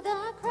to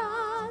the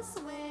cross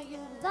where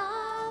your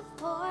love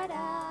poured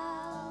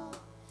out.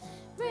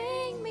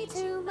 Bring me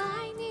to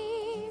my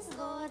knees,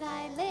 Lord,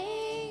 I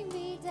lay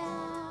me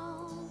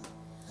down.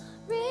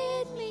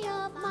 Rid me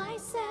of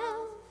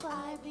myself,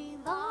 I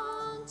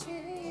belong to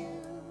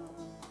you.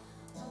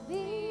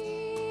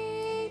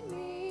 Lead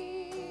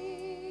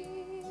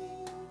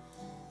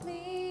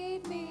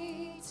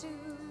me to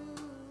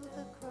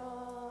the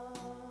cross.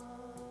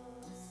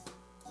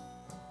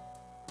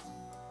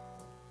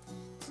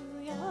 To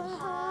your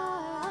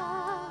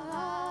heart,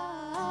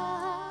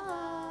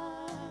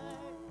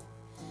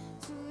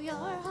 to your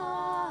heart.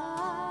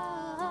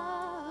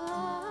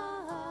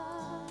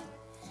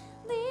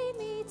 Lead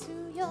me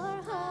to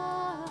your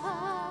heart.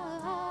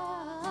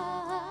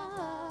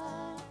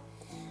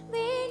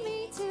 Lead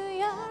me to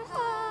your heart.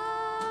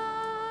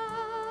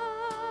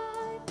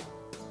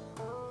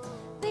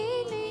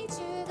 Lead me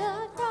to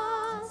the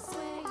cross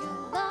where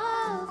your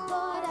love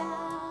poured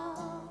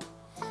out.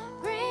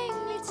 Bring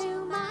me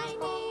to my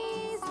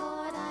knees,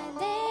 Lord, I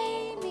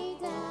lay me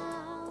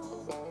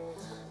down.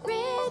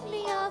 Rid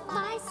me of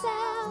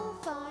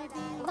myself, I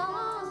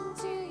belong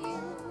to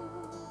you.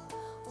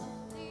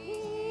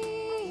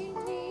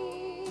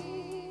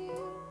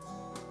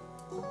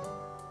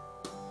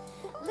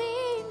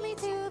 Lead me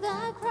to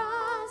the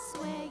cross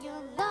where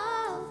your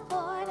love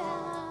poured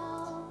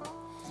out.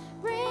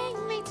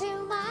 Bring me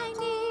to my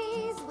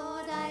knees,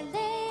 Lord, I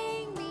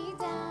lay me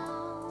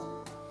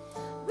down.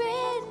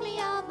 Rid me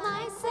of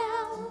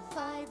myself,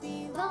 I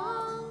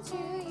belong to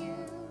you.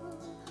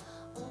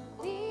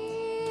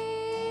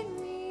 Lead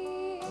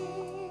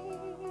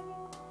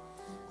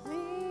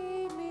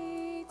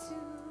me to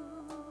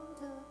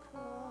the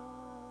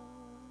cross.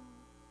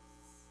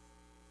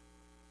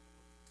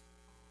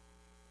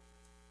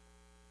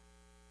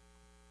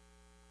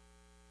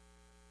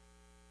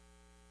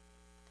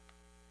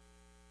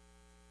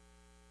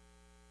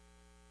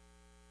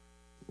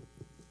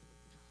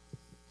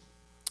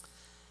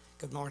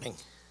 Good morning.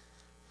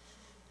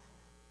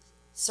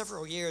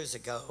 Several years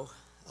ago,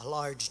 a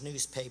large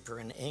newspaper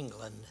in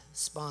England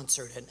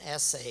sponsored an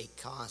essay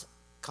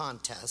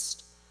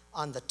contest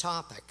on the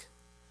topic,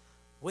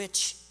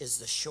 which is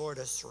the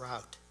shortest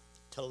route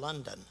to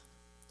London?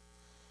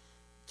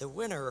 The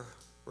winner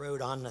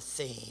wrote on the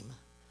theme,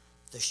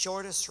 the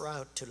shortest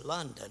route to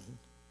London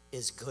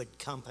is good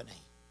company.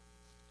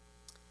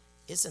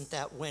 Isn't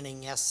that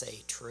winning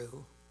essay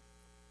true?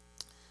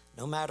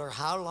 No matter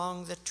how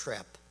long the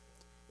trip,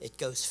 it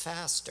goes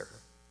faster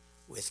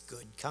with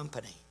good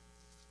company.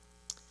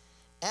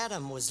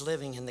 Adam was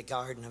living in the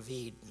Garden of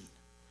Eden,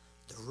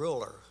 the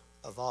ruler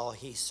of all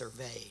he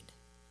surveyed.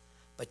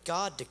 But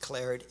God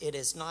declared it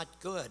is not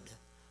good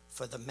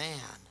for the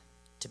man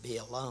to be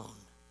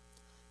alone.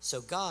 So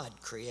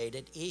God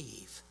created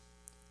Eve.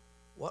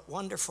 What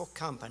wonderful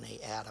company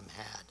Adam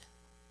had.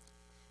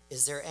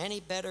 Is there any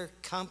better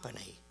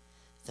company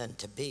than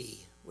to be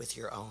with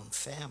your own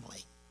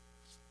family?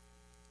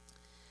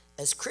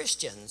 As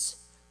Christians,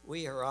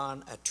 we are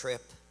on a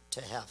trip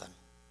to heaven.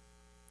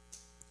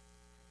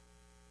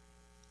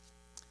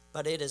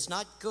 But it is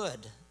not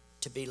good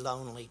to be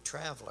lonely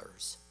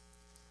travelers.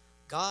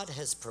 God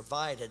has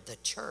provided the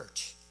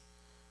church,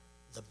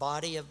 the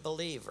body of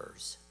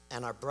believers,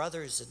 and our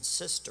brothers and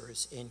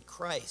sisters in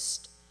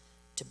Christ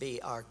to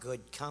be our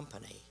good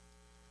company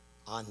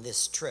on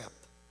this trip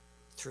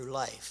through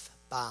life,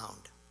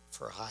 bound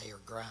for higher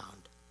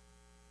ground.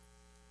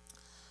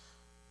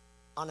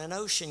 On an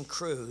ocean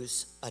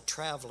cruise, a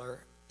traveler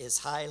is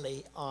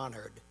highly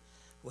honored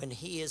when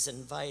he is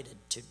invited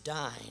to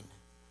dine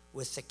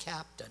with the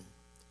captain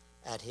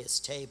at his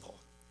table.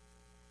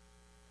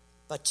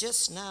 But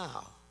just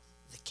now,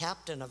 the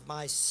captain of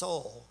my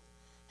soul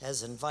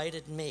has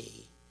invited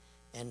me,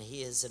 and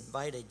he has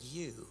invited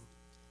you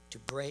to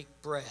break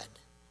bread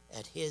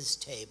at his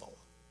table,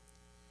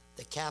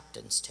 the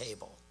captain's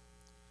table.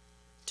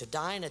 To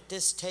dine at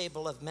this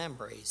table of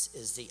memories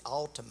is the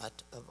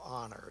ultimate of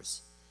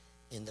honors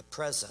in the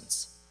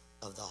presence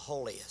of the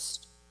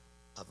holiest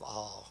of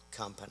all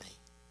company.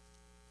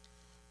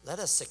 Let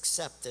us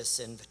accept this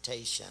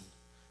invitation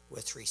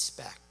with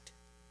respect,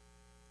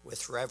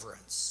 with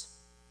reverence,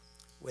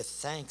 with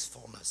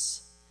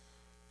thankfulness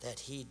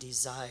that he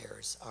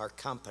desires our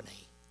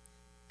company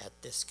at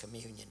this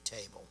communion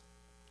table.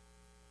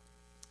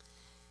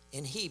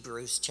 In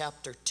Hebrews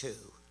chapter 2,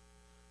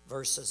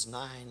 verses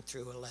 9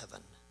 through 11,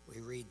 we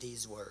read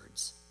these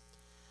words.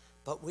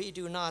 But we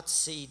do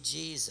see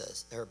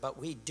Jesus,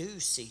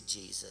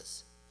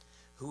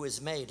 who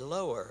is made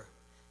lower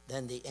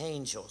than the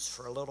angels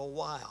for a little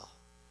while,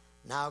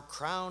 now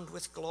crowned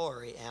with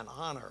glory and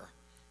honor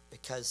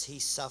because he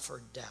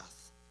suffered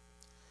death,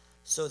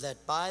 so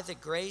that by the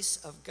grace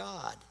of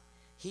God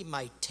he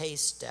might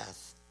taste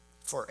death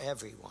for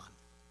everyone,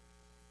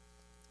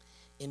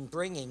 in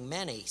bringing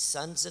many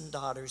sons and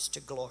daughters to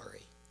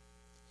glory.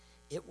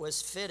 It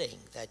was fitting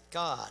that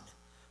God,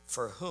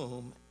 for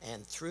whom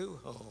and through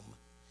whom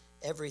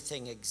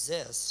everything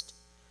exists,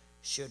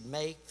 should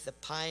make the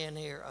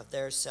pioneer of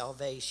their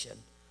salvation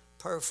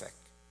perfect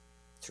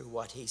through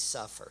what he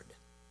suffered.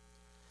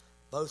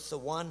 Both the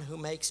one who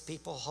makes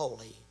people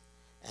holy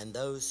and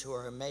those who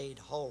are made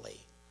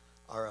holy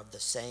are of the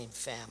same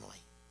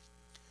family.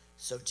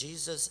 So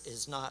Jesus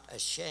is not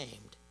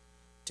ashamed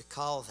to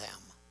call them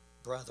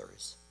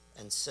brothers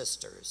and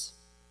sisters.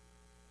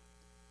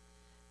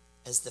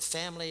 As the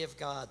family of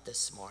God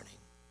this morning,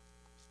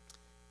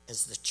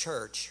 as the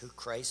church who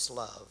Christ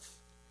loved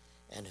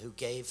and who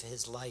gave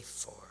his life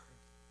for,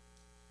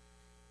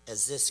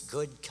 as this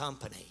good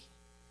company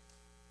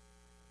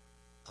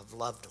of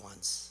loved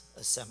ones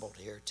assembled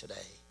here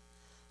today,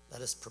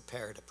 let us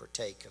prepare to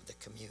partake of the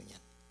communion.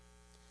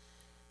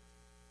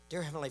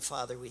 Dear Heavenly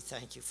Father, we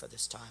thank you for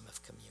this time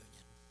of communion.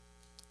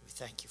 We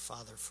thank you,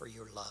 Father, for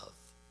your love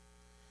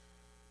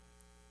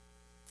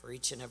for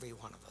each and every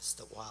one of us,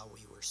 that while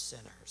we were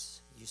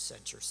sinners, you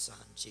sent your Son,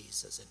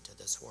 Jesus, into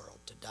this world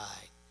to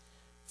die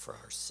for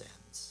our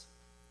sins.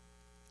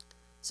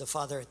 So,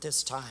 Father, at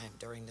this time,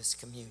 during this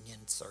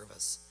communion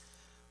service,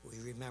 we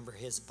remember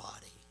his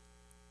body,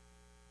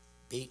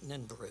 beaten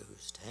and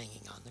bruised,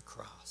 hanging on the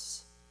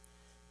cross.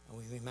 And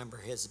we remember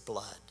his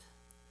blood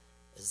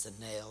as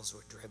the nails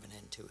were driven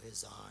into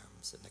his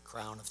arms and the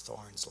crown of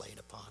thorns laid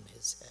upon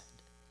his head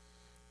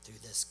through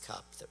this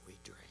cup that we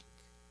drink.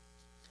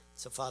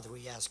 So, Father,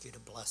 we ask you to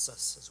bless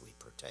us as we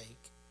partake.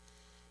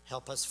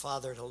 Help us,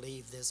 Father, to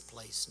leave this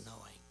place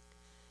knowing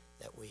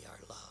that we are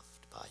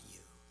loved by you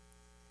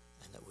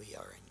and that we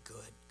are in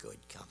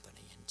good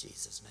company. In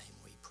Jesus' name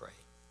we pray.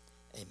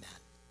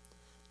 Amen.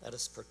 Let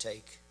us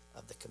partake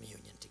of the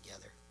communion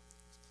together.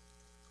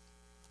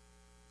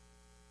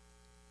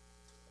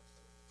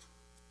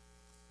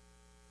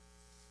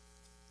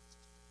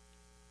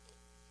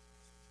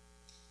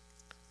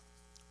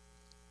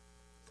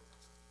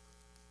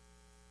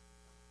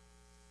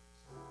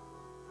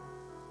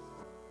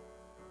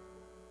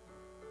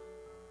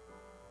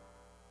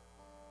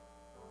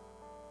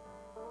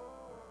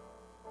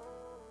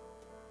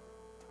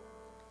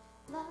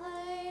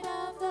 Light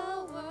of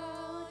the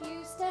world,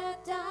 you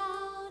step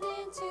down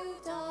into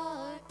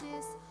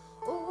darkness.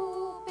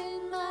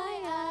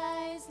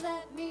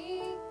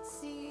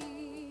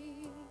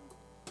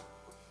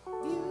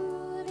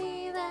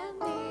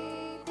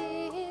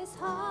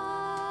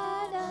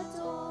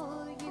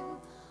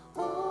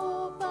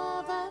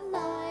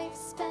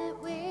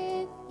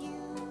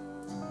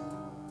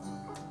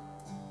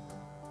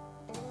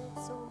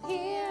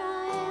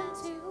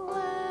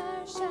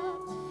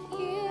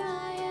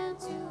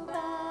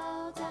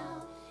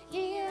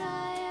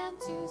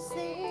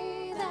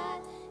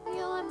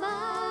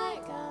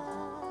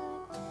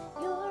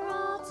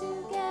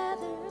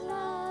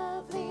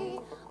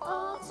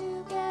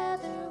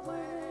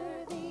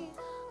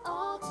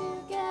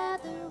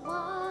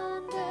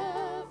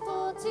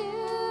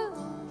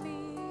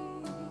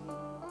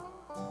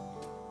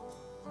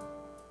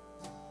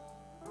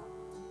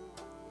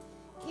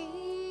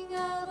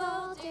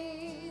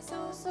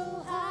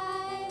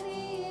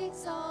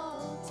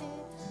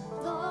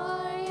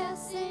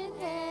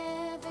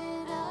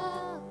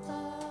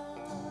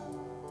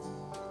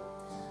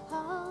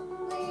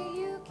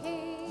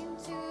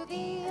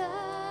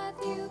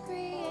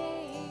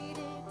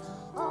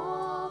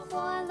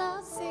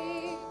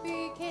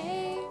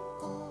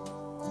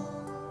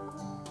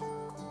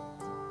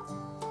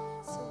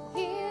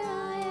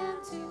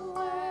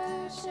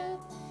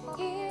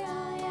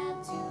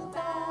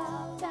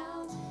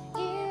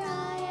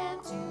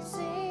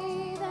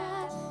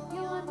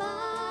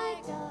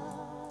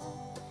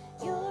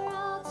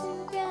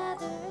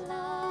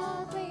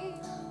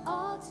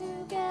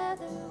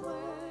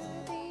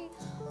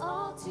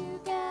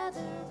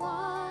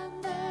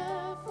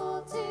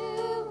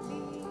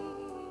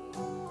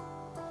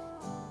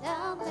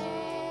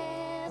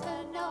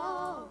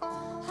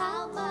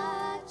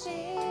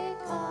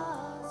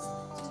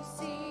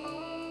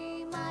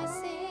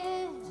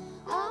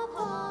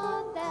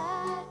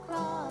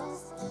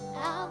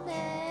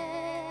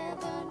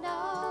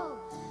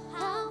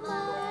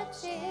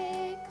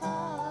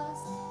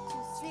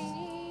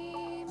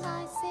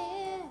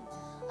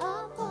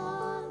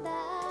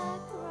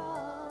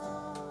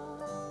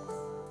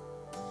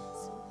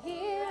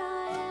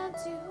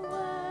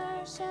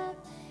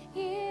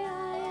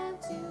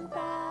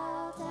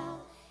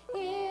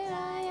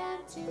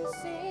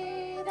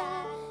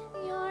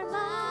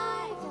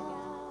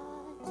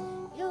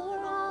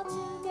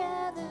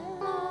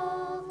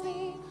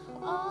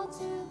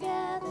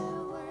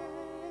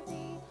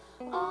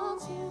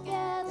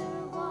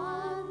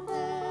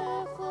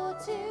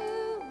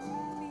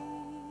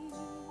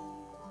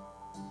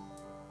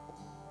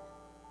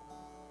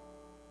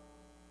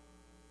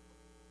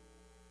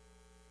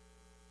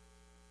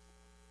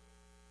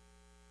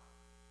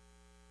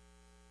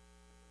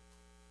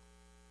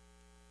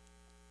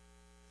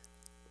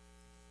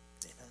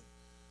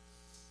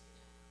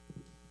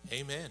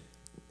 Amen.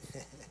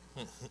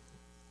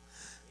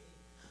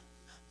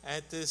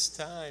 At this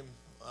time,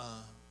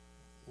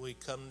 we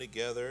come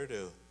together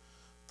to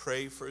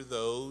pray for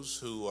those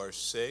who are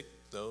sick,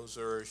 those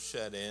who are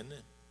shut in,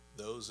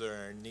 those who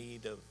are in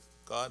need of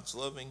God's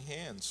loving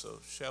hand. So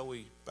shall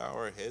we bow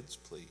our heads,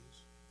 please?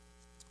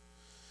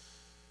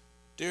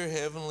 Dear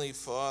Heavenly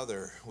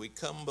Father, we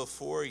come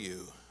before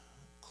you,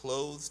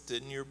 clothed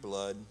in your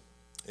blood,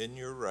 in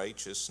your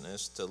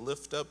righteousness, to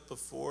lift up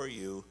before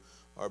you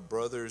our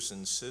brothers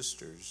and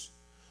sisters,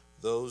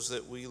 those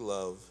that we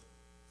love,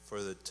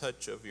 for the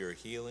touch of your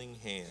healing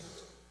hand,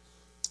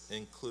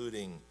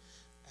 including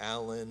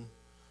Alan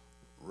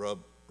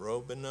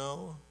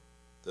Robino,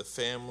 the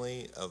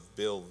family of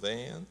Bill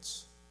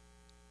Vance,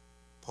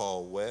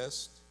 Paul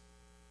West,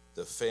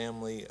 the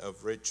family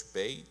of Rich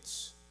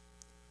Bates,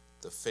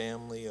 the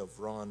family of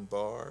Ron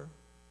Barr,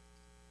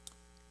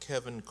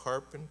 Kevin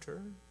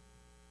Carpenter,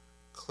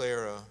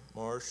 Clara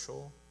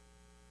Marshall,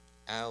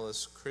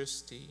 Alice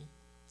Christie,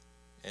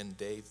 and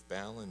Dave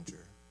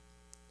Ballinger.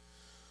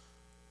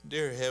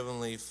 Dear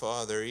Heavenly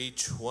Father,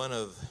 each one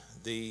of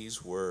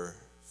these were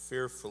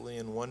fearfully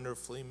and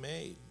wonderfully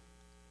made,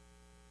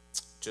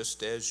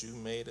 just as you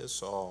made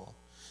us all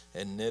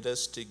and knit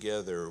us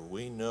together.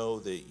 We know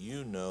that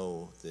you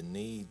know the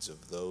needs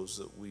of those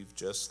that we've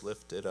just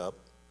lifted up.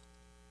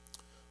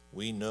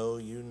 We know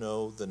you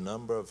know the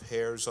number of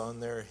hairs on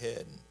their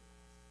head.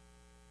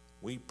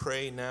 We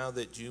pray now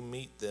that you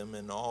meet them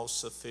in all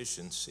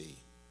sufficiency,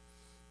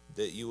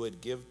 that you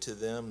would give to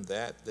them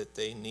that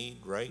they need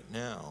right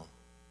now.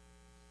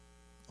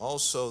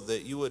 Also,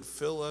 that you would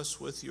fill us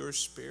with your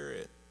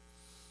Spirit,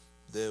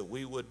 that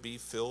we would be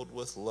filled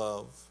with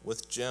love,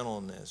 with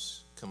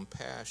gentleness,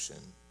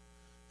 compassion,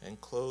 and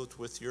clothed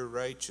with your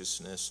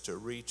righteousness to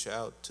reach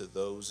out to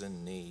those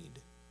in need.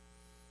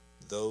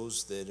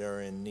 Those that are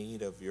in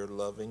need of your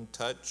loving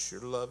touch,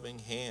 your loving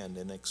hand,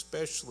 and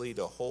especially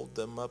to hold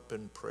them up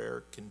in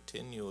prayer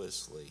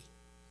continuously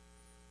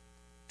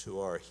to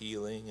our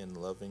healing and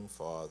loving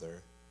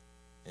Father.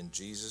 In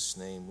Jesus'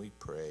 name we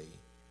pray.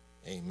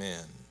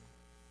 Amen.